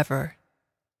forever.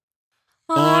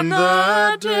 On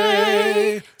that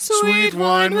day, sweet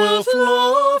wine will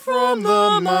flow from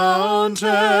the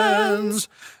mountains,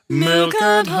 milk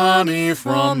and honey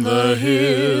from the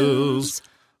hills.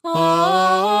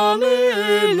 Alleluia.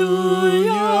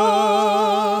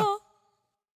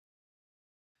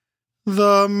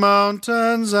 The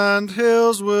mountains and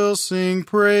hills will sing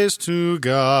praise to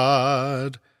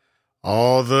God.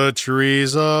 All the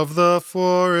trees of the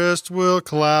forest will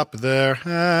clap their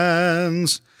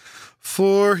hands.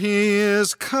 For he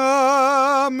is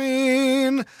coming,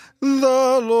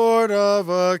 the Lord of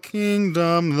a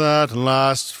kingdom that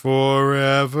lasts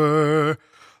forever.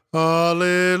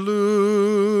 Alleluia.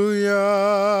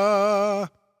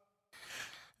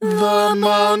 The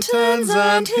mountains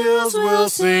and hills will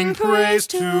sing praise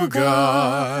to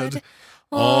God.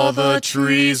 All the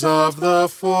trees of the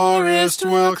forest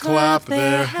will clap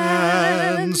their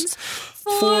hands.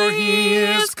 For he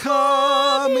is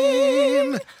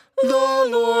coming, the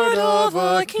Lord of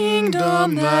a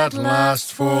kingdom that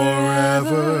lasts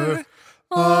forever.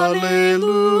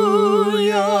 Alleluia.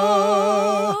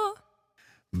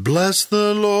 Bless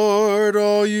the Lord,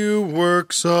 all you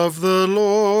works of the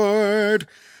Lord.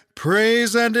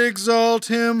 Praise and exalt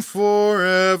him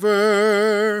forever.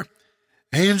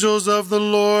 Angels of the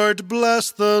Lord, bless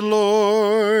the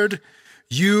Lord.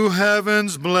 You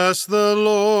heavens, bless the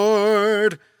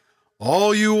Lord.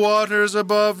 All you waters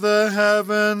above the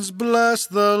heavens, bless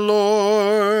the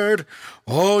Lord.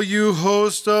 All you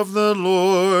host of the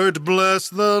Lord, bless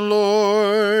the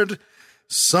Lord.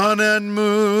 Sun and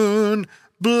moon,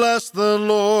 bless the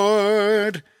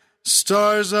Lord.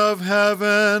 Stars of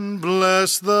heaven,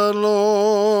 bless the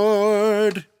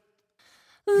Lord.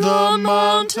 The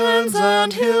mountains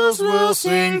and hills will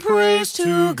sing praise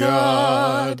to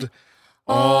God.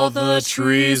 All the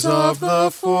trees of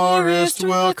the forest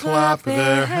will clap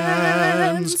their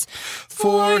hands.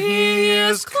 For he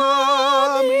is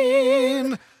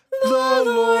coming, the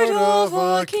Lord of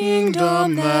a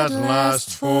kingdom that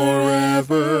lasts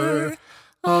forever.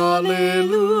 Alleluia.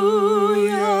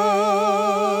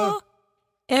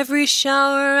 Every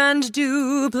shower and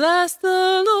dew, bless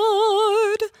the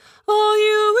Lord. All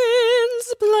you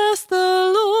winds, bless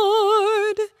the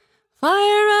Lord.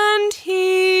 Fire and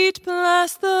heat,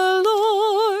 bless the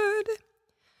Lord.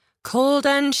 Cold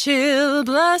and chill,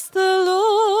 bless the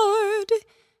Lord.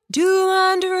 Dew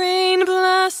and rain,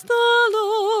 bless the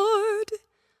Lord.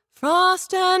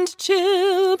 Frost and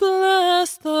chill,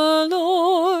 bless the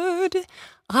Lord.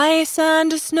 Ice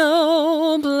and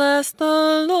snow, bless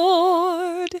the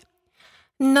Lord.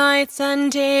 Nights and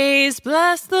days,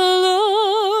 bless the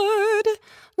Lord.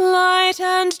 Light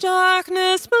and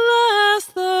darkness, bless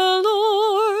the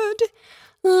Lord.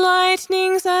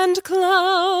 Lightnings and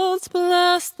clouds,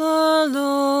 bless the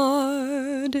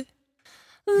Lord.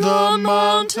 The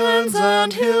mountains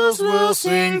and hills will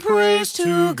sing praise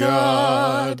to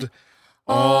God.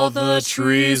 All the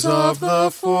trees of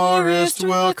the forest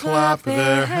will clap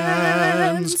their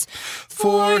hands,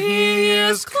 for he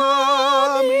is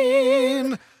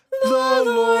coming, the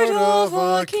Lord of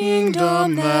a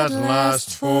kingdom that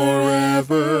lasts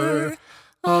forever.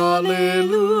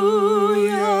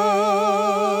 Alleluia.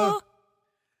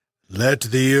 Let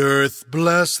the earth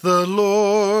bless the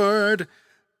Lord.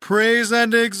 Praise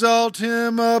and exalt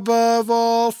him above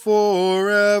all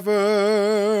forever.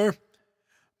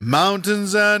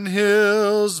 Mountains and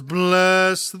hills,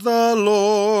 bless the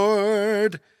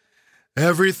Lord.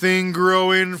 Everything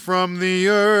growing from the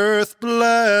earth,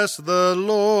 bless the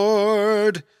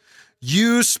Lord.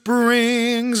 You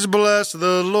springs, bless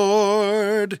the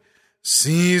Lord.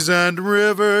 Seas and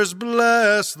rivers,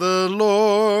 bless the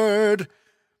Lord.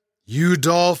 You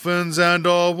dolphins and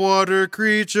all water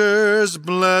creatures,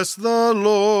 bless the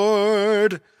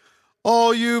Lord.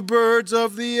 All you birds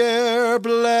of the air,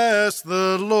 bless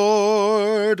the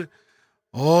Lord.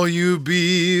 All you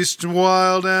beasts,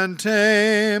 wild and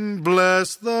tame,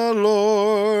 bless the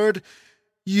Lord.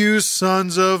 You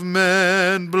sons of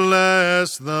men,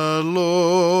 bless the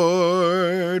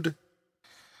Lord.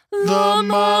 The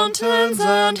mountains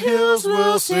and hills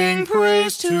will sing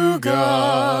praise to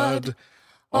God.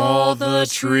 All the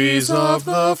trees of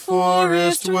the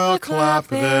forest will clap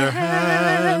their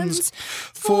hands,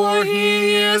 for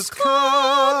he is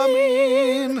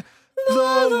coming,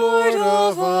 the Lord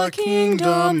of a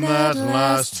kingdom that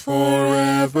lasts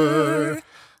forever.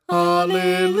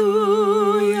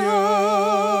 Alleluia.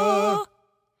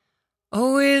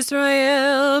 O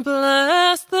Israel,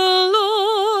 bless the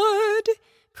Lord.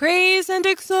 Praise and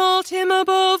exalt him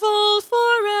above all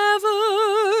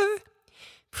forever.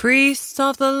 Priests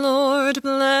of the Lord,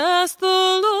 bless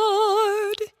the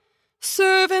Lord.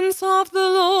 Servants of the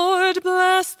Lord,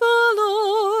 bless the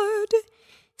Lord.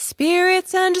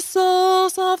 Spirits and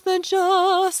souls of the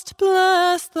just,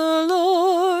 bless the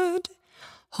Lord.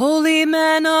 Holy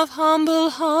men of humble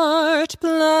heart,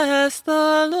 bless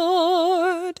the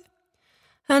Lord.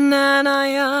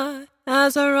 Ananiah,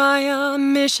 Azariah,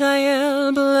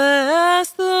 Mishael,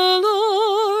 bless the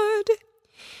Lord.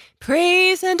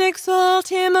 Praise and exalt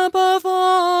him above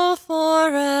all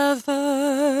forever.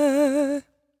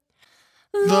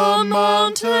 The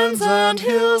mountains and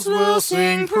hills will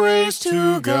sing praise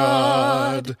to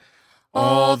God.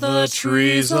 All the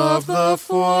trees of the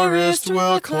forest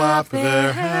will clap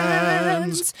their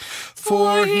hands,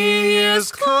 for he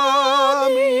is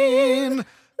coming,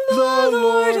 the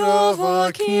Lord of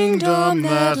a kingdom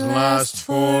that lasts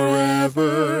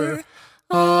forever.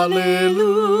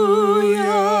 Alleluia.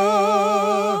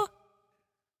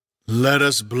 Let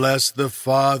us bless the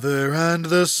Father and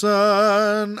the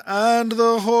Son and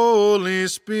the Holy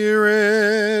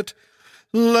Spirit.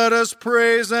 Let us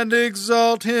praise and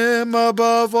exalt him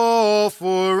above all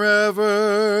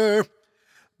forever.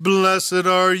 Blessed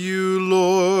are you,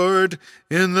 Lord,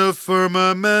 in the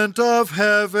firmament of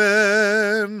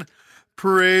heaven,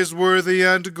 praiseworthy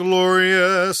and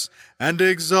glorious, and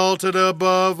exalted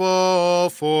above all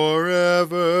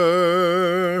forever.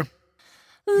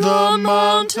 The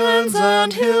mountains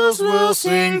and hills will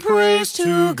sing praise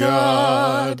to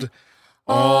God.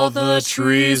 All the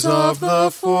trees of the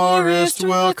forest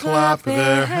will clap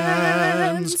their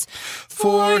hands,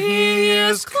 for he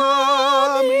is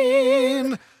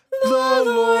coming, the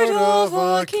Lord of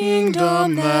a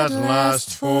kingdom that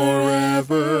lasts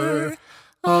forever.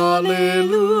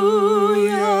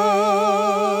 Alleluia.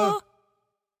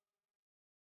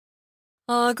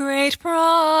 A great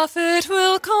prophet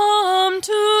will come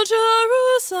to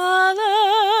Jerusalem.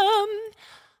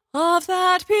 Of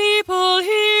that people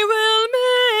he will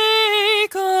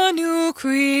make a new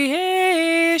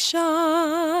creation.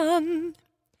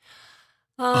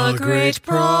 great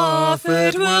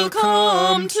prophet will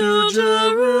come to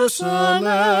Jerusalem.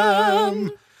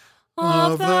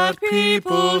 Of that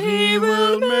people he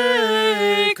will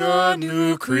make a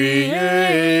new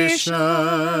creation.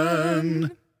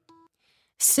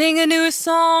 Sing a new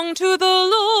song to the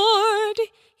Lord,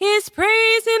 his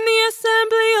praise in the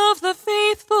assembly of the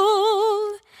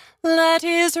faithful. Let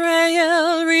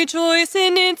Israel rejoice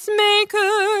in its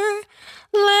Maker.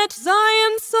 Let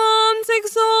Zion's sons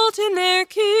exult in their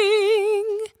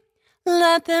King.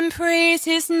 Let them praise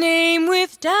his name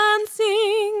with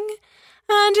dancing,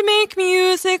 and make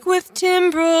music with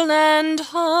timbrel and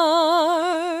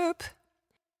harp.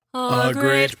 A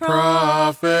great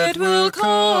prophet will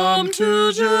come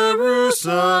to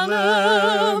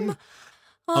Jerusalem.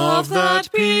 Of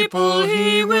that people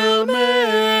he will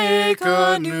make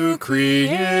a new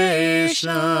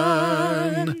creation.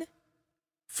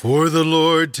 For the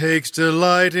Lord takes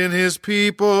delight in his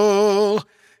people.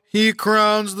 He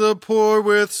crowns the poor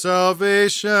with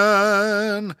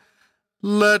salvation.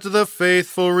 Let the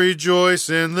faithful rejoice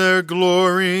in their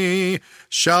glory,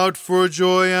 shout for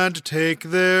joy and take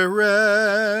their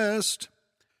rest.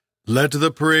 Let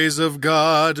the praise of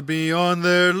God be on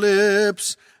their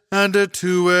lips, and a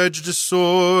two-edged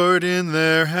sword in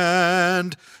their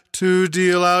hand, to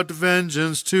deal out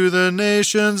vengeance to the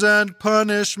nations and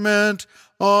punishment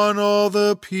on all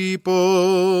the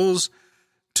peoples,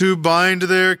 to bind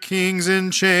their kings in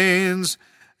chains,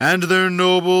 and their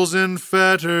nobles in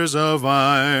fetters of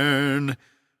iron,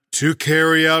 to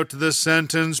carry out the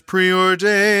sentence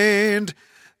preordained.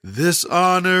 This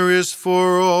honor is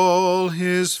for all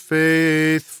his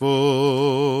faithful.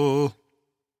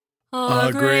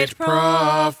 A great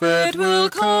prophet will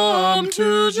come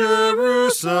to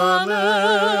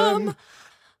Jerusalem.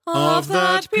 Of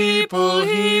that people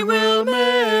he will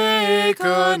make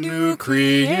a new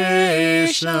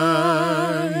creation.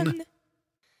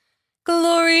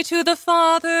 Glory to the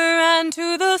Father, and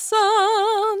to the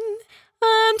Son,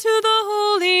 and to the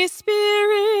Holy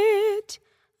Spirit,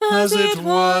 as it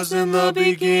was in the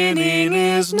beginning,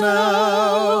 is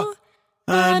now,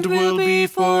 and will be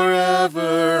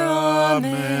forever.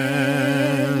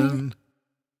 Amen.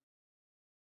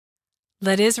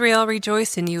 Let Israel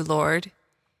rejoice in you, Lord,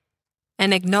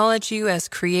 and acknowledge you as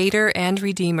Creator and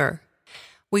Redeemer.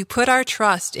 We put our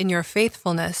trust in your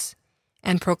faithfulness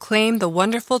and proclaim the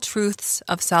wonderful truths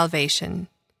of salvation.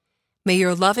 May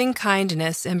your loving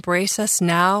kindness embrace us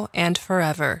now and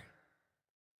forever.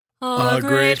 A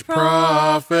great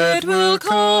prophet will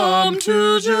come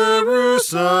to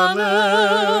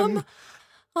Jerusalem.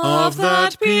 Of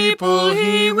that people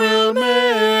he will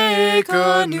make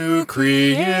a new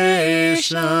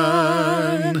creation.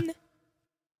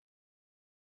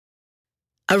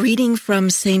 A reading from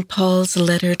St. Paul's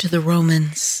letter to the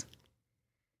Romans.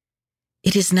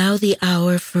 It is now the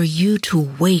hour for you to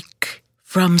wake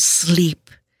from sleep,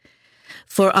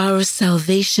 for our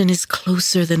salvation is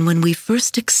closer than when we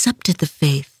first accepted the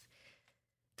faith.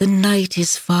 The night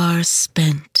is far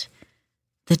spent,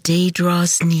 the day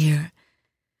draws near.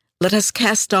 Let us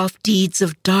cast off deeds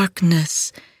of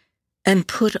darkness and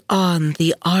put on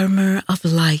the armor of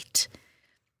light.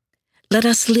 Let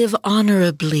us live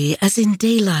honorably as in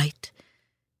daylight,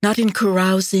 not in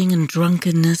carousing and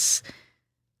drunkenness,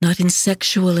 not in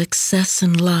sexual excess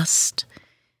and lust,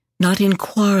 not in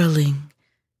quarreling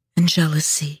and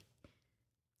jealousy.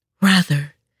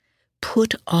 Rather,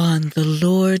 put on the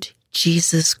Lord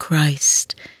Jesus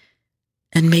Christ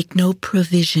and make no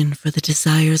provision for the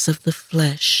desires of the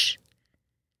flesh.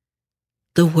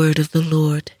 The word of the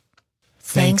Lord.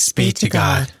 Thanks be to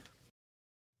God.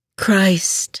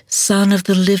 Christ, Son of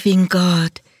the living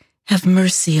God, have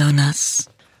mercy on us.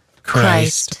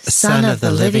 Christ, Son of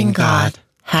the living God,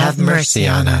 have mercy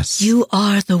on us. You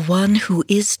are the one who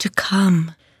is to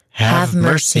come. Have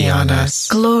mercy on us.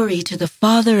 Glory to the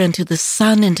Father, and to the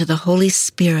Son, and to the Holy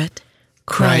Spirit.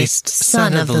 Christ,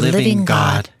 Son of the living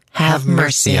God, have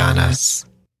mercy on us.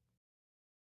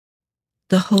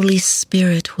 The Holy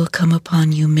Spirit will come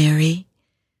upon you, Mary.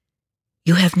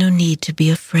 You have no need to be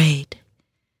afraid.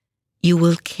 You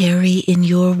will carry in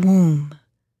your womb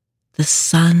the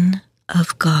Son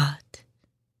of God.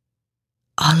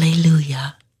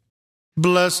 Alleluia.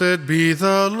 Blessed be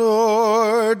the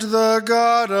Lord, the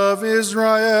God of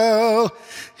Israel.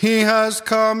 He has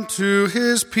come to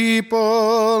his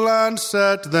people and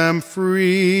set them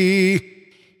free.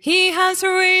 He has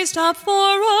raised up for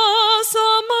us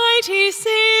a mighty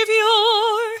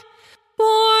Savior,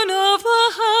 born of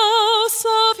the house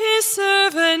of his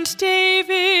servant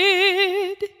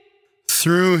David.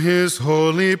 Through his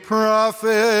holy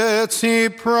prophets he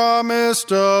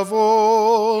promised of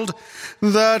old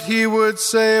that he would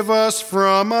save us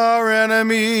from our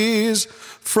enemies,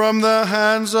 from the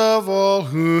hands of all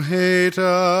who hate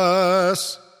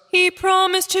us. He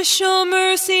promised to show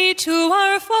mercy to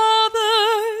our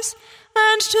fathers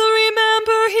and to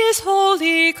remember his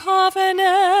holy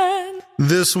covenant.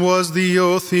 This was the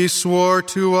oath he swore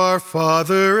to our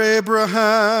father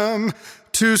Abraham,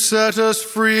 to set us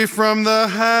free from the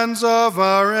hands of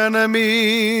our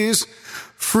enemies,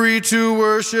 free to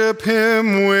worship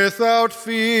him without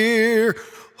fear,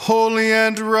 holy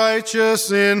and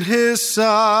righteous in his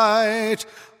sight,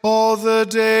 all the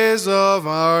days of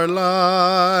our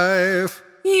life.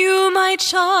 You, my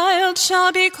child,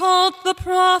 shall be called the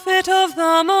prophet of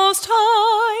the Most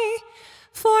High,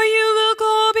 for you will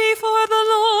go before the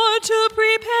Lord to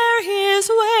prepare his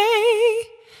way,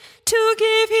 to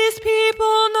give his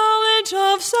people knowledge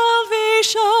of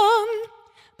salvation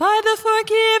by the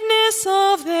forgiveness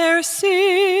of their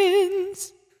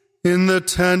sins. In the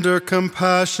tender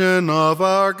compassion of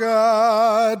our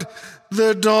God,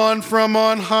 the dawn from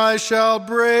on high shall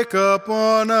break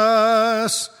upon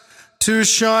us, to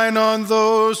shine on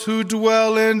those who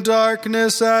dwell in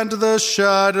darkness and the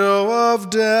shadow of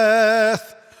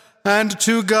death, and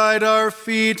to guide our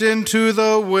feet into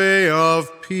the way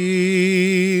of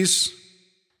peace.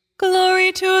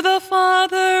 Glory to the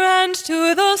Father, and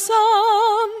to the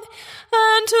Son,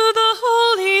 and to the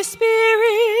Holy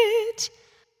Spirit,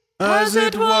 as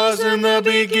it was in the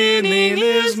beginning,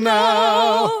 is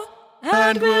now,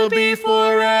 and will be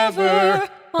forever.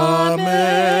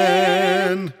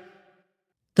 Amen.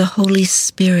 The Holy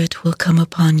Spirit will come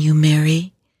upon you,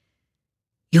 Mary.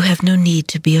 You have no need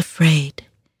to be afraid.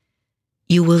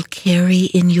 You will carry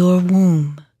in your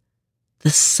womb the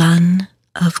Son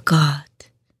of God.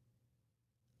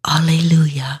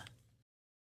 Alleluia.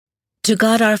 To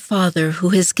God our Father, who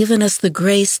has given us the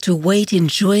grace to wait in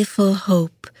joyful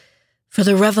hope for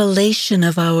the revelation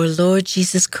of our Lord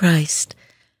Jesus Christ,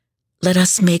 let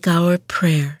us make our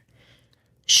prayer.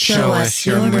 Show us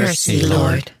your mercy,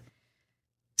 Lord.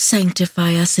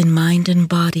 Sanctify us in mind and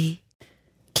body.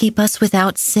 Keep us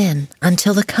without sin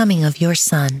until the coming of your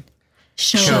Son.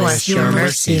 Show us your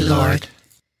mercy, Lord.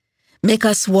 Make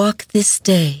us walk this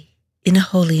day in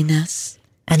holiness,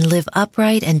 and live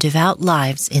upright and devout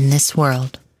lives in this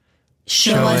world.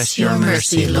 Show us your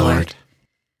mercy, Lord.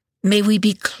 May we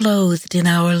be clothed in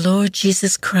our Lord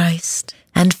Jesus Christ,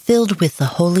 and filled with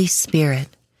the Holy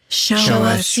Spirit. Show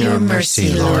us your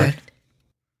mercy, Lord.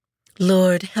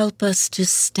 Lord, help us to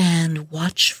stand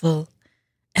watchful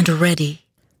and ready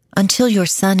until your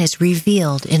Son is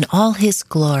revealed in all his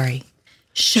glory.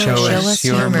 Show us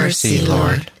your mercy,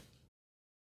 Lord.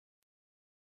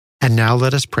 And now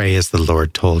let us pray as the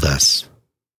Lord told us.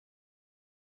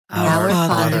 Our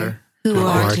Father, who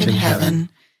art in heaven,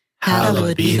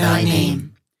 hallowed be thy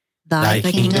name. Thy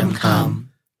kingdom come,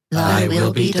 thy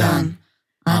will be done,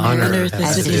 on earth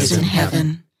as it is in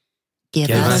heaven.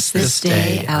 Give us this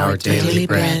day our daily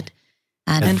bread,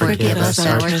 and forgive us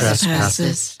our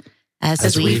trespasses,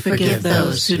 as we forgive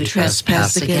those who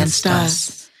trespass against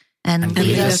us. And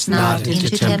lead us not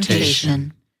into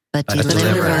temptation, but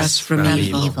deliver us from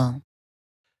evil.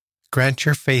 Grant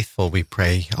your faithful, we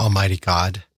pray, Almighty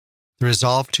God, the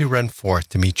resolve to run forth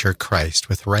to meet your Christ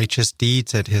with righteous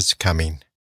deeds at his coming,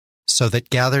 so that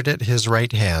gathered at his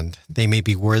right hand they may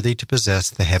be worthy to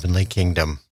possess the heavenly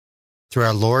kingdom. Through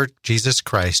our Lord Jesus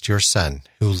Christ, your Son,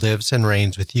 who lives and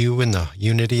reigns with you in the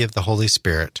unity of the Holy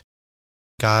Spirit,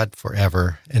 God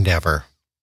forever and ever.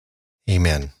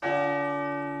 Amen.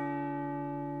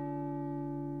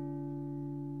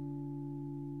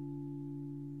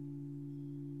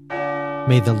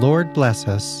 May the Lord bless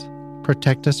us,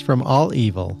 protect us from all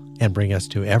evil, and bring us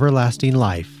to everlasting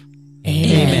life.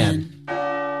 Amen.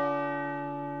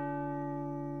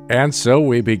 And so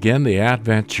we begin the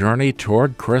Advent journey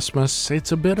toward Christmas.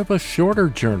 It's a bit of a shorter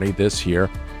journey this year.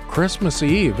 Christmas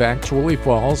Eve actually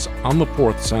falls on the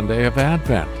fourth Sunday of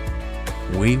Advent.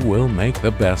 We will make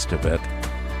the best of it.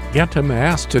 Get to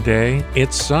Mass today.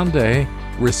 It's Sunday.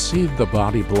 Receive the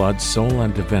body, blood, soul,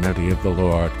 and divinity of the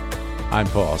Lord. I'm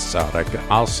Paul Sadek.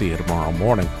 I'll see you tomorrow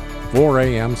morning, 4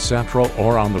 a.m. Central,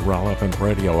 or on the relevant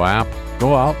radio app.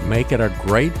 Go out, make it a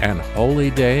great and holy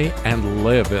day, and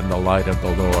live in the light of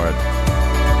the Lord.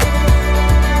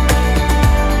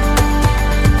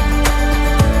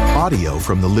 Audio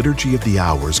from the Liturgy of the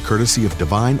Hours, courtesy of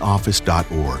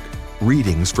DivineOffice.org.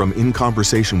 Readings from In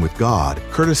Conversation with God,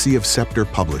 courtesy of Scepter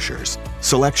Publishers.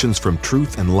 Selections from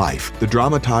Truth and Life, the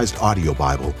dramatized audio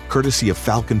Bible, courtesy of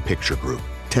Falcon Picture Group.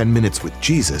 10 Minutes with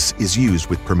Jesus is used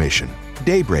with permission.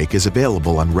 Daybreak is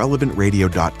available on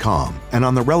RelevantRadio.com and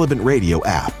on the Relevant Radio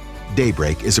app.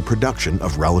 Daybreak is a production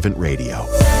of Relevant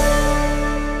Radio.